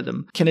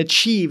algorithm can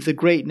achieve the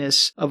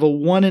greatness of a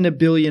 1 in a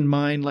billion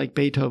mind like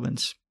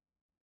Beethoven's.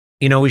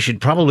 You know, we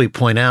should probably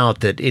point out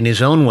that in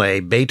his own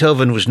way,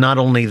 Beethoven was not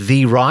only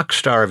the rock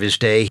star of his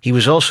day, he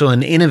was also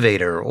an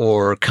innovator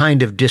or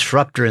kind of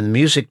disruptor in the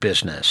music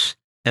business.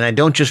 And I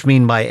don't just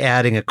mean by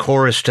adding a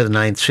chorus to the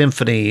Ninth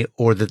Symphony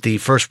or that the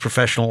first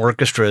professional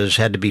orchestras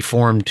had to be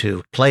formed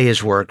to play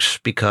his works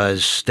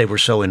because they were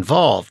so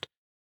involved.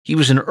 He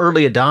was an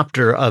early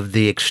adopter of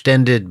the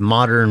extended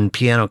modern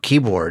piano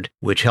keyboard,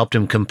 which helped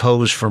him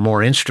compose for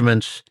more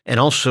instruments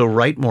and also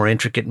write more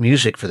intricate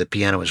music for the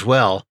piano as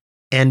well.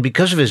 And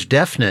because of his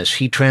deafness,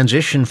 he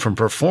transitioned from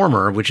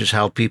performer, which is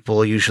how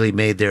people usually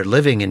made their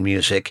living in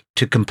music,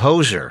 to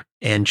composer.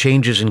 And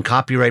changes in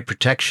copyright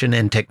protection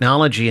and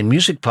technology in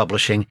music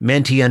publishing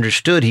meant he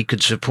understood he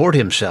could support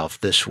himself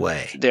this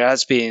way. There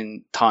has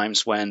been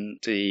times when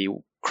the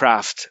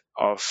craft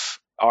of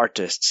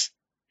artists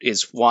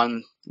is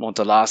one of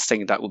the last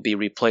thing that would be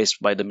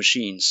replaced by the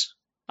machines.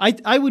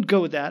 I would go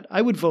with that.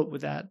 I would vote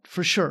with that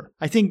for sure.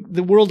 I think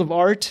the world of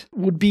art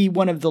would be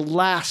one of the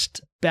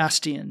last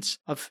bastions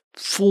of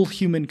full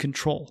human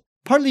control.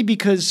 Partly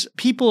because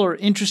people are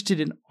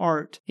interested in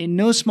art, in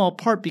no small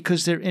part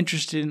because they're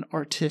interested in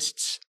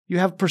artists. You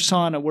have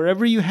persona.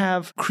 Wherever you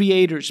have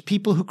creators,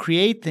 people who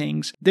create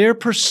things, their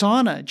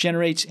persona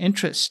generates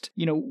interest.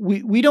 You know,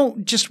 we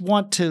don't just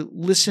want to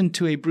listen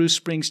to a Bruce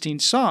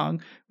Springsteen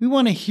song. We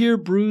want to hear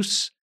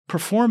Bruce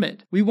perform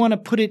it. We want to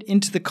put it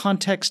into the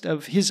context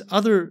of his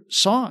other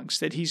songs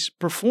that he's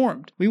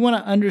performed. We want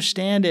to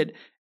understand it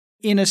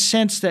in a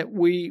sense that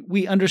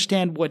we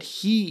understand what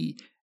he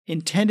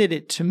intended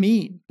it to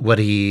mean. What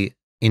he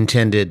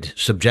intended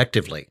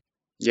subjectively.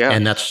 Yeah.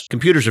 And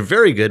computers are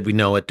very good, we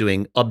know, at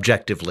doing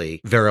objectively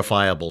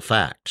verifiable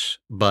facts,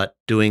 but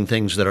doing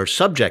things that are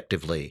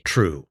subjectively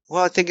true.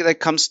 Well, I think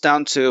that comes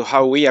down to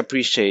how we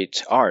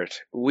appreciate art.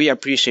 We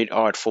appreciate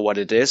art for what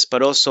it is,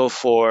 but also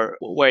for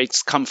where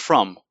it's come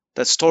from,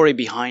 the story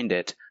behind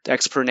it, the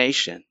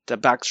explanation, the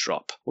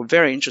backdrop. We're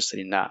very interested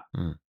in that.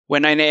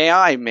 When an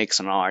AI makes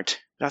an art,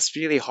 that's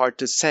really hard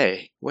to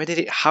say.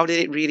 How did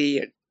it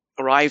really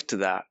arrive to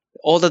that?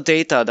 All the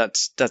data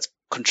that's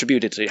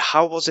contributed to it,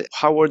 how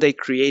were they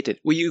created?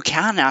 Well, you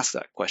can ask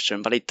that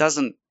question, but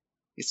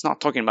it's not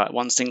talking about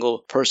one single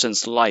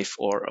person's life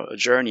or a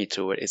journey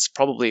to it. It's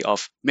probably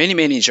of many,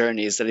 many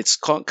journeys that it's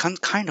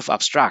kind of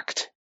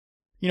abstract.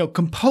 You know,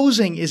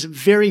 composing is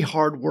very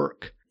hard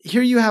work.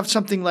 Here you have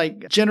something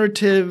like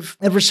generative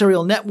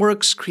adversarial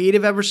networks,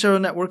 creative adversarial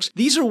networks.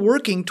 These are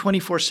working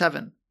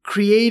 24/7.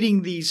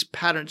 Creating these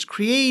patterns,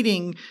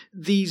 creating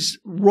these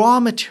raw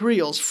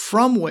materials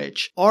from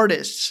which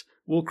artists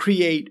will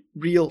create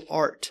real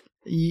art.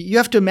 You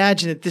have to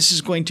imagine that this is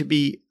going to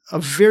be a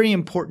very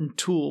important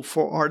tool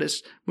for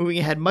artists moving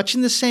ahead, much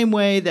in the same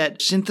way that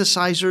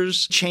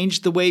synthesizers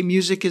changed the way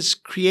music is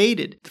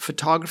created. The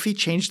photography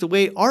changed the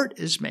way art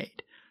is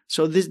made.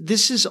 So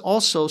this is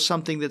also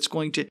something that's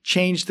going to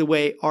change the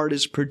way art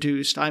is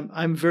produced.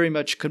 I'm very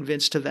much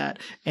convinced of that,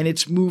 and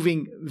it's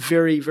moving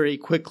very, very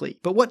quickly.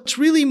 But what's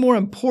really more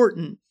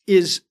important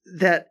is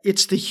that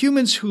it's the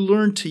humans who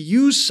learn to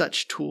use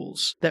such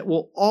tools that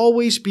will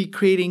always be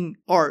creating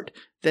art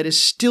that is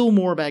still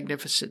more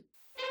magnificent.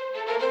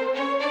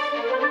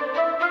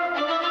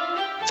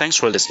 Thanks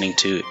for listening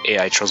to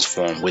AI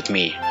Transform with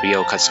me,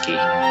 Ryo Katsuki.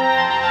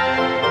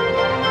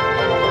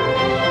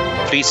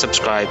 Please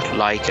subscribe,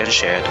 like, and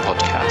share the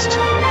podcast.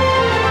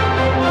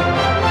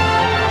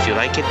 If you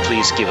like it,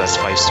 please give us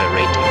 5-star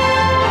rating.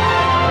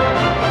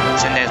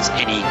 Send us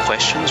any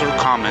questions or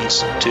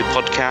comments to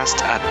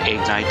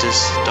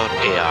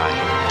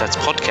podcast@ignitus.ai. That's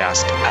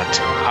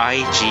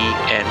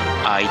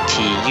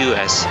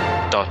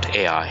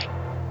podcast@ignitus.ai.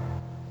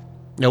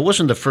 Now, it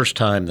wasn't the first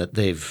time that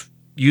they've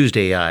used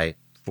AI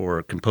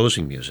for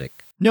composing music.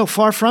 No,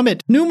 far from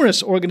it.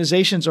 Numerous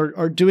organizations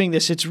are doing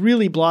this. It's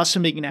really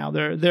blossoming now.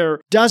 There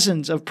are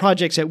dozens of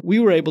projects that we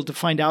were able to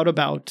find out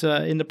about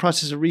in the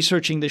process of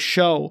researching the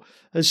show.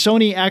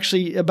 Sony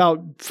actually,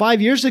 about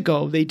 5 years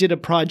ago, they did a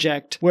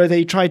project where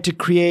they tried to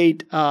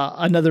create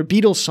another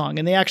Beatles song,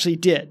 and they actually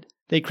did.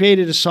 They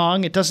created a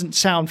song. It doesn't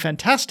sound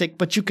fantastic,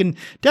 but you can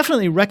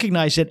definitely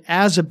recognize it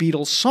as a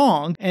Beatles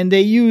song. And they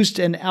used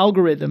an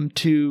algorithm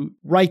to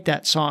write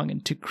that song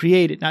and to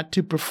create it, not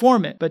to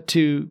perform it, but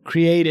to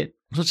create it.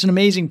 So it's an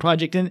amazing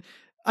project. And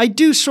I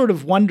do sort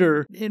of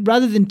wonder,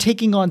 rather than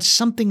taking on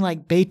something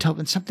like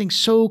Beethoven, something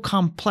so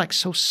complex,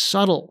 so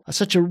subtle,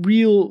 such a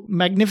real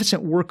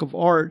magnificent work of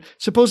art,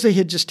 suppose they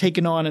had just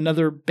taken on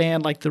another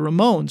band like the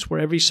Ramones, where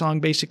every song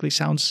basically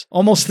sounds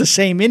almost the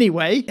same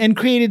anyway, and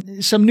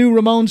created some new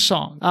Ramones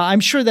song. I'm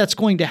sure that's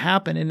going to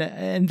happen,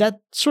 and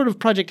that sort of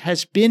project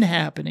has been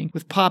happening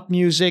with pop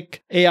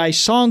music, AI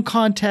song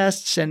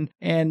contests, and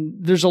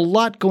there's a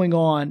lot going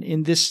on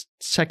in this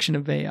section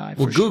of AI.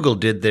 Well, Google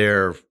did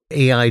their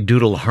AI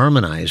Doodle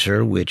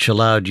Harmonizer, which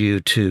allowed you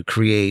to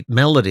create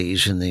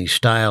melodies in the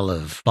style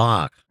of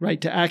Bach. Right,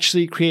 to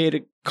actually create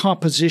a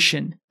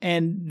composition.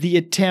 And the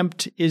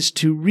attempt is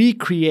to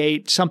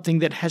recreate something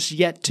that has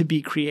yet to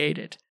be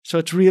created. So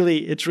it's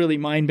really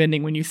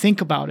mind-bending when you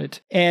think about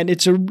it. And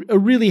it's a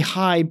really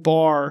high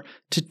bar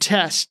to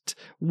test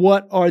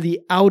what are the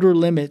outer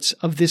limits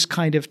of this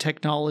kind of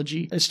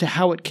technology as to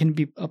how it can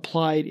be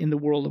applied in the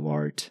world of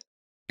art.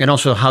 And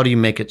also, how do you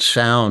make it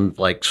sound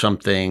like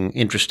something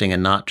interesting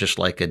and not just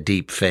like a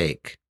deep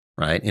fake,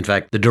 right? In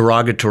fact, the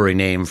derogatory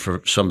name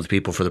for some of the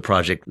people for the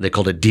project, they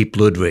called it Deep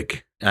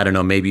Ludwig. I don't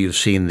know, maybe you've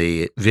seen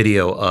the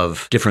video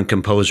of different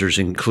composers,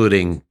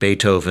 including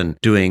Beethoven,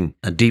 doing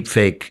a deep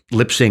fake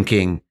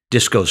lip-syncing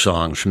disco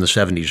songs from the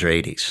 70s or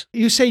 80s.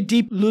 You say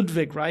Deep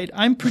Ludwig, right?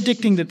 I'm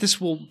predicting that this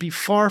will be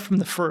far from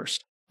the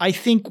first. I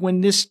think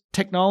when this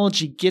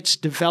technology gets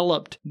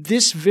developed,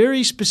 this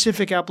very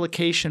specific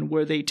application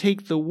where they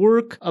take the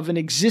work of an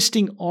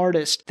existing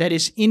artist that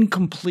is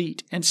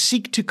incomplete and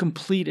seek to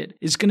complete it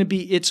is going to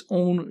be its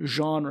own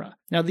genre.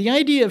 Now, the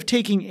idea of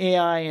taking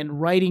AI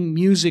and writing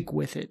music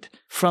with it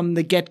from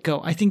the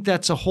get-go, I think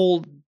that's a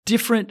whole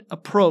different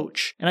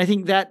approach. And I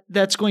think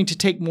that's going to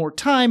take more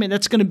time, and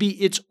that's going to be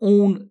its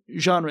own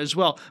genre as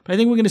well. But I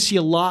think we're going to see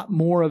a lot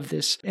more of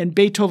this. And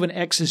Beethoven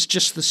X is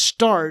just the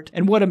start.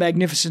 And what a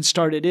magnificent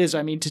start it is.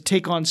 I mean, to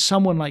take on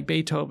someone like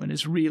Beethoven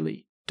is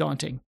really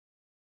daunting.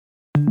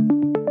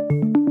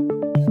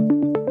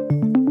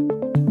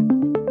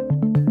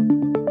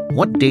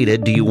 What data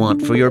do you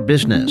want for your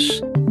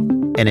business?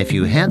 And if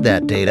you had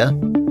that data,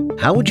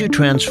 how would you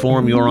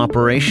transform your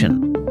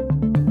operation?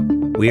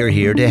 We are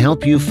here to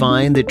help you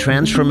find the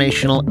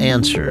transformational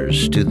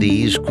answers to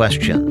these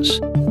questions.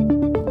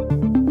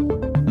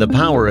 The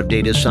power of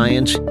data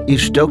science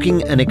is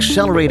stoking and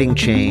accelerating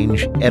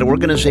change at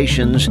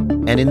organizations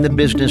and in the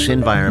business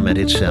environment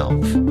itself.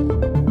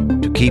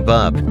 To keep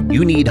up,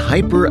 you need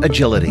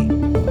hyper-agility.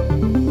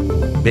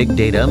 Big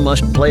data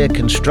must play a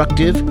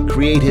constructive,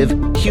 creative,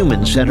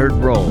 human-centered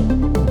role.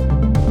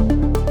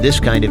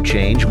 This kind of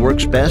change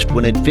works best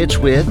when it fits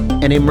with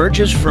and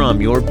emerges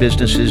from your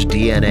business's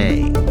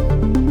DNA.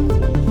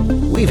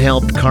 We've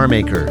helped car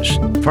makers,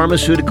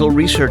 pharmaceutical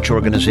research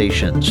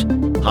organizations,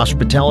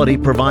 hospitality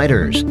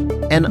providers,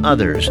 and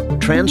others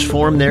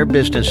transform their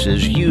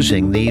businesses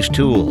using these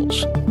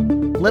tools.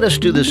 Let us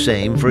do the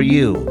same for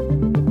you.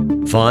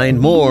 Find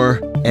more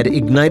at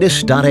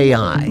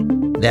ignitus.ai.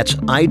 That's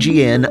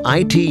ignitus.ai.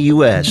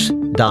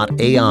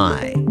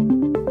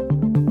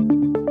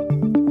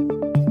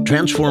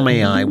 Transform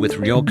AI with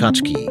Ryo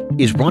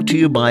Katsuki is brought to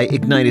you by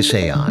Ignitus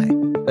AI,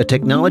 a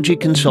technology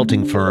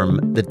consulting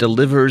firm that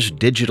delivers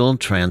digital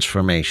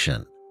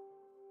transformation.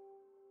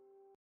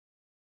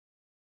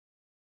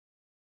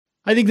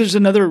 I think there's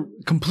another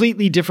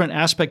completely different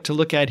aspect to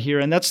look at here,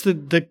 and that's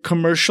the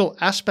commercial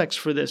aspects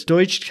for this.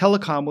 Deutsche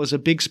Telekom was a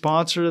big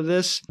sponsor of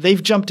this.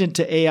 They've jumped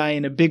into AI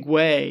in a big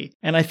way,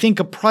 and I think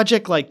a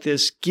project like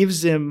this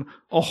gives them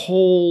a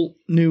whole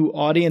new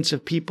audience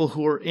of people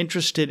who are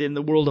interested in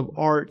the world of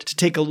art to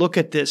take a look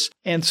at this.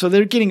 And so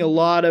they're getting a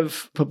lot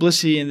of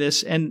publicity in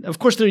this. And of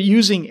course, they're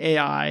using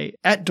AI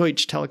at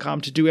Deutsche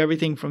Telekom to do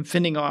everything from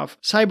fending off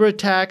cyber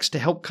attacks to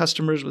help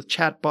customers with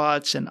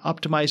chatbots and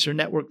optimize their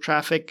network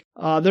traffic.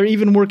 They're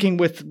even working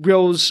with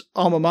Ryo's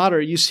alma mater,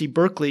 UC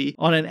Berkeley,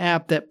 on an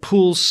app that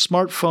pools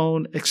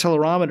smartphone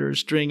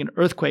accelerometers during an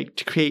earthquake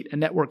to create a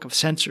network of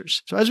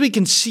sensors. So as we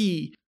can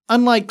see,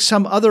 unlike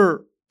some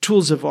other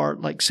tools of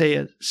art, like, say,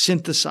 a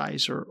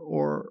synthesizer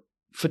or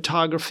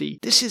photography,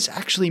 this is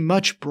actually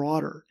much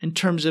broader in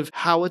terms of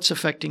how it's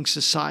affecting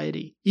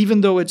society.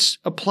 Even though it's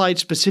applied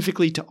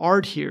specifically to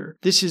art here,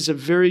 this is a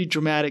very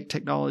dramatic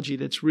technology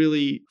that's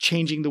really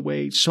changing the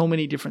way so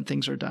many different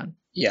things are done.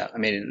 Yeah, I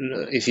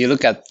mean, if you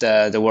look at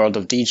the world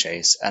of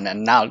DJs,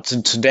 and now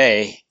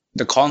today,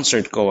 the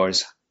concert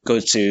goers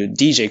go to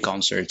DJ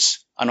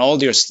concerts, and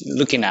all you're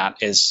looking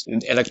at is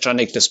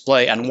electronic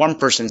display and one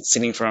person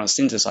sitting in front of a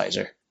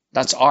synthesizer.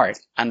 That's art.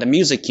 And the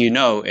music,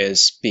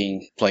 is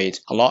being played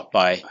a lot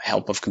by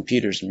help of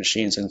computers and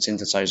machines and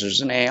synthesizers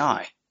and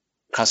AI.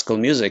 Classical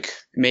music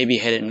may be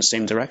headed in the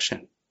same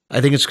direction. I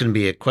think it's going to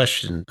be a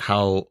question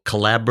how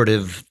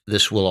collaborative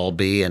this will all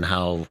be, and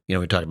how,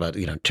 we talk about,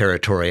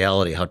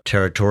 territoriality, how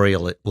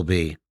territorial it will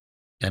be.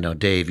 I know,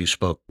 Dave, you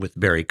spoke with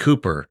Barry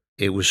Cooper.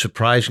 It was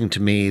surprising to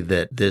me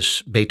that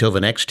this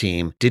Beethoven X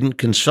team didn't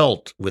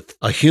consult with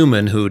a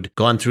human who'd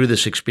gone through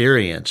this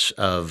experience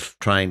of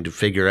trying to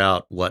figure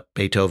out what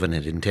Beethoven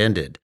had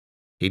intended.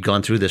 He'd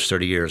gone through this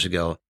 30 years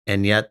ago,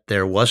 and yet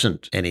there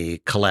wasn't any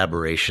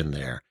collaboration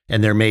there.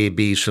 And there may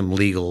be some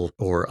legal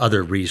or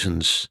other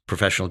reasons,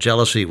 professional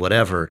jealousy,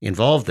 whatever,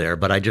 involved there,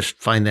 but I just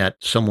find that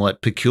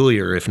somewhat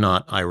peculiar, if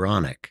not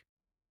ironic.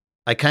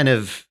 I kind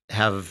of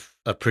have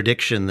a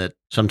prediction that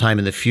sometime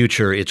in the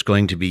future it's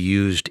going to be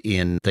used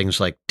in things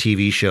like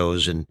TV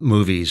shows and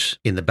movies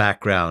in the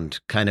background,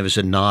 kind of as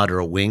a nod or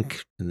a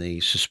wink in the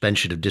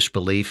suspension of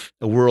disbelief,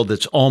 a world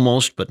that's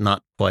almost but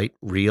not quite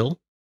real.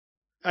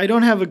 I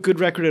don't have a good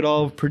record at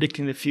all of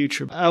predicting the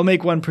future. I'll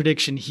make one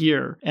prediction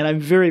here, and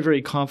I'm very,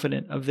 very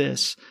confident of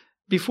this.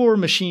 Before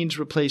machines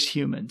replace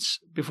humans,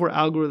 before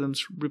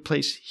algorithms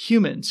replace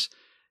humans,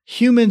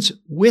 humans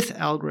with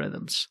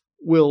algorithms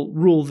will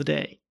rule the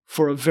day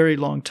for a very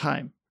long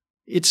time.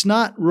 It's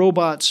not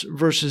robots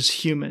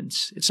versus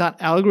humans. It's not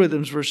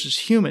algorithms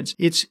versus humans.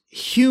 It's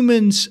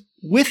humans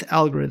with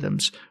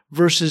algorithms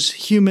versus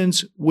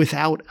humans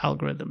without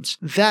algorithms.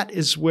 That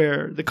is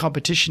where the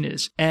competition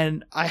is.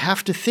 And I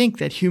have to think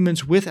that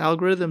humans with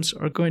algorithms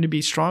are going to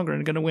be stronger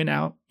and going to win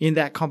out in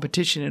that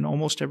competition in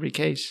almost every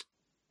case.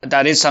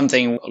 That is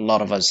something a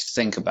lot of us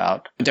think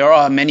about. There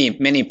are many,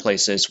 many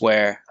places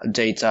where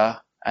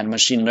data and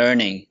machine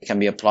learning can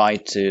be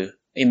applied to.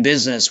 In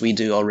business, we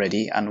do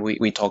already, and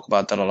we talk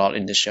about that a lot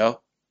in the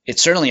show.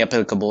 It's certainly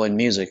applicable in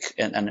music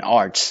and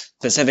art,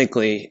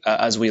 specifically,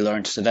 as we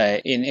learned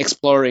today, in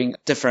exploring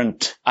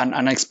different and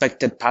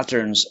unexpected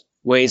patterns,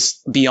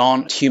 ways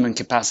beyond human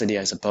capacity,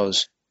 I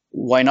suppose.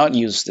 Why not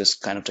use this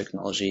kind of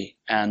technology?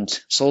 And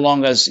so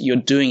long as you're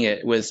doing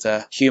it with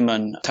a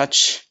human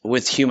touch,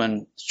 with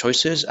human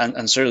choices,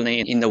 and certainly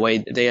in the way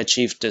they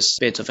achieved this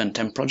Beethoven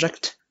 10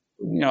 project,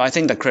 I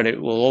think the credit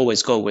will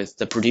always go with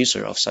the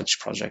producer of such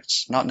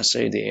projects, not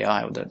necessarily the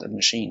AI or the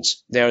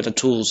machines. They are the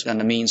tools and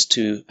the means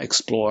to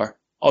explore.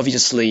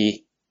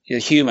 Obviously, the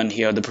human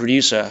here, the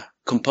producer,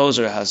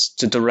 composer, has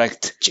to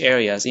direct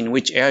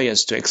which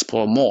areas to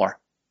explore more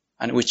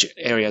and which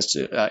areas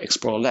to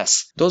explore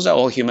less. Those are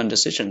all human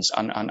decisions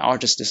and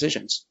artist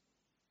decisions.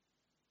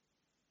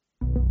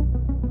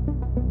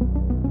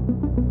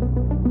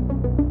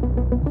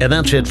 And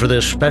that's it for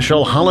this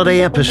special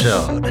holiday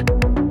episode.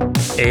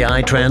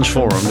 AI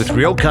Transformed with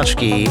Ryo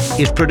Katsuki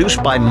is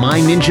produced by My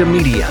Ninja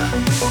Media.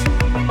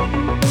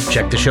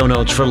 Check the show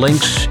notes for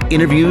links,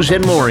 interviews,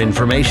 and more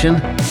information.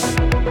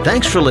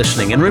 Thanks for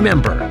listening, and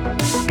remember,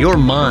 your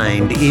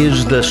mind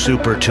is the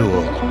super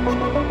tool.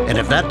 And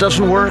if that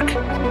doesn't work,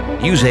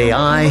 use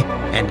AI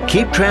and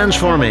keep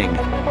transforming.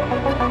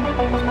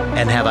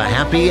 And have a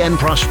happy and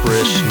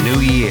prosperous new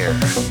year.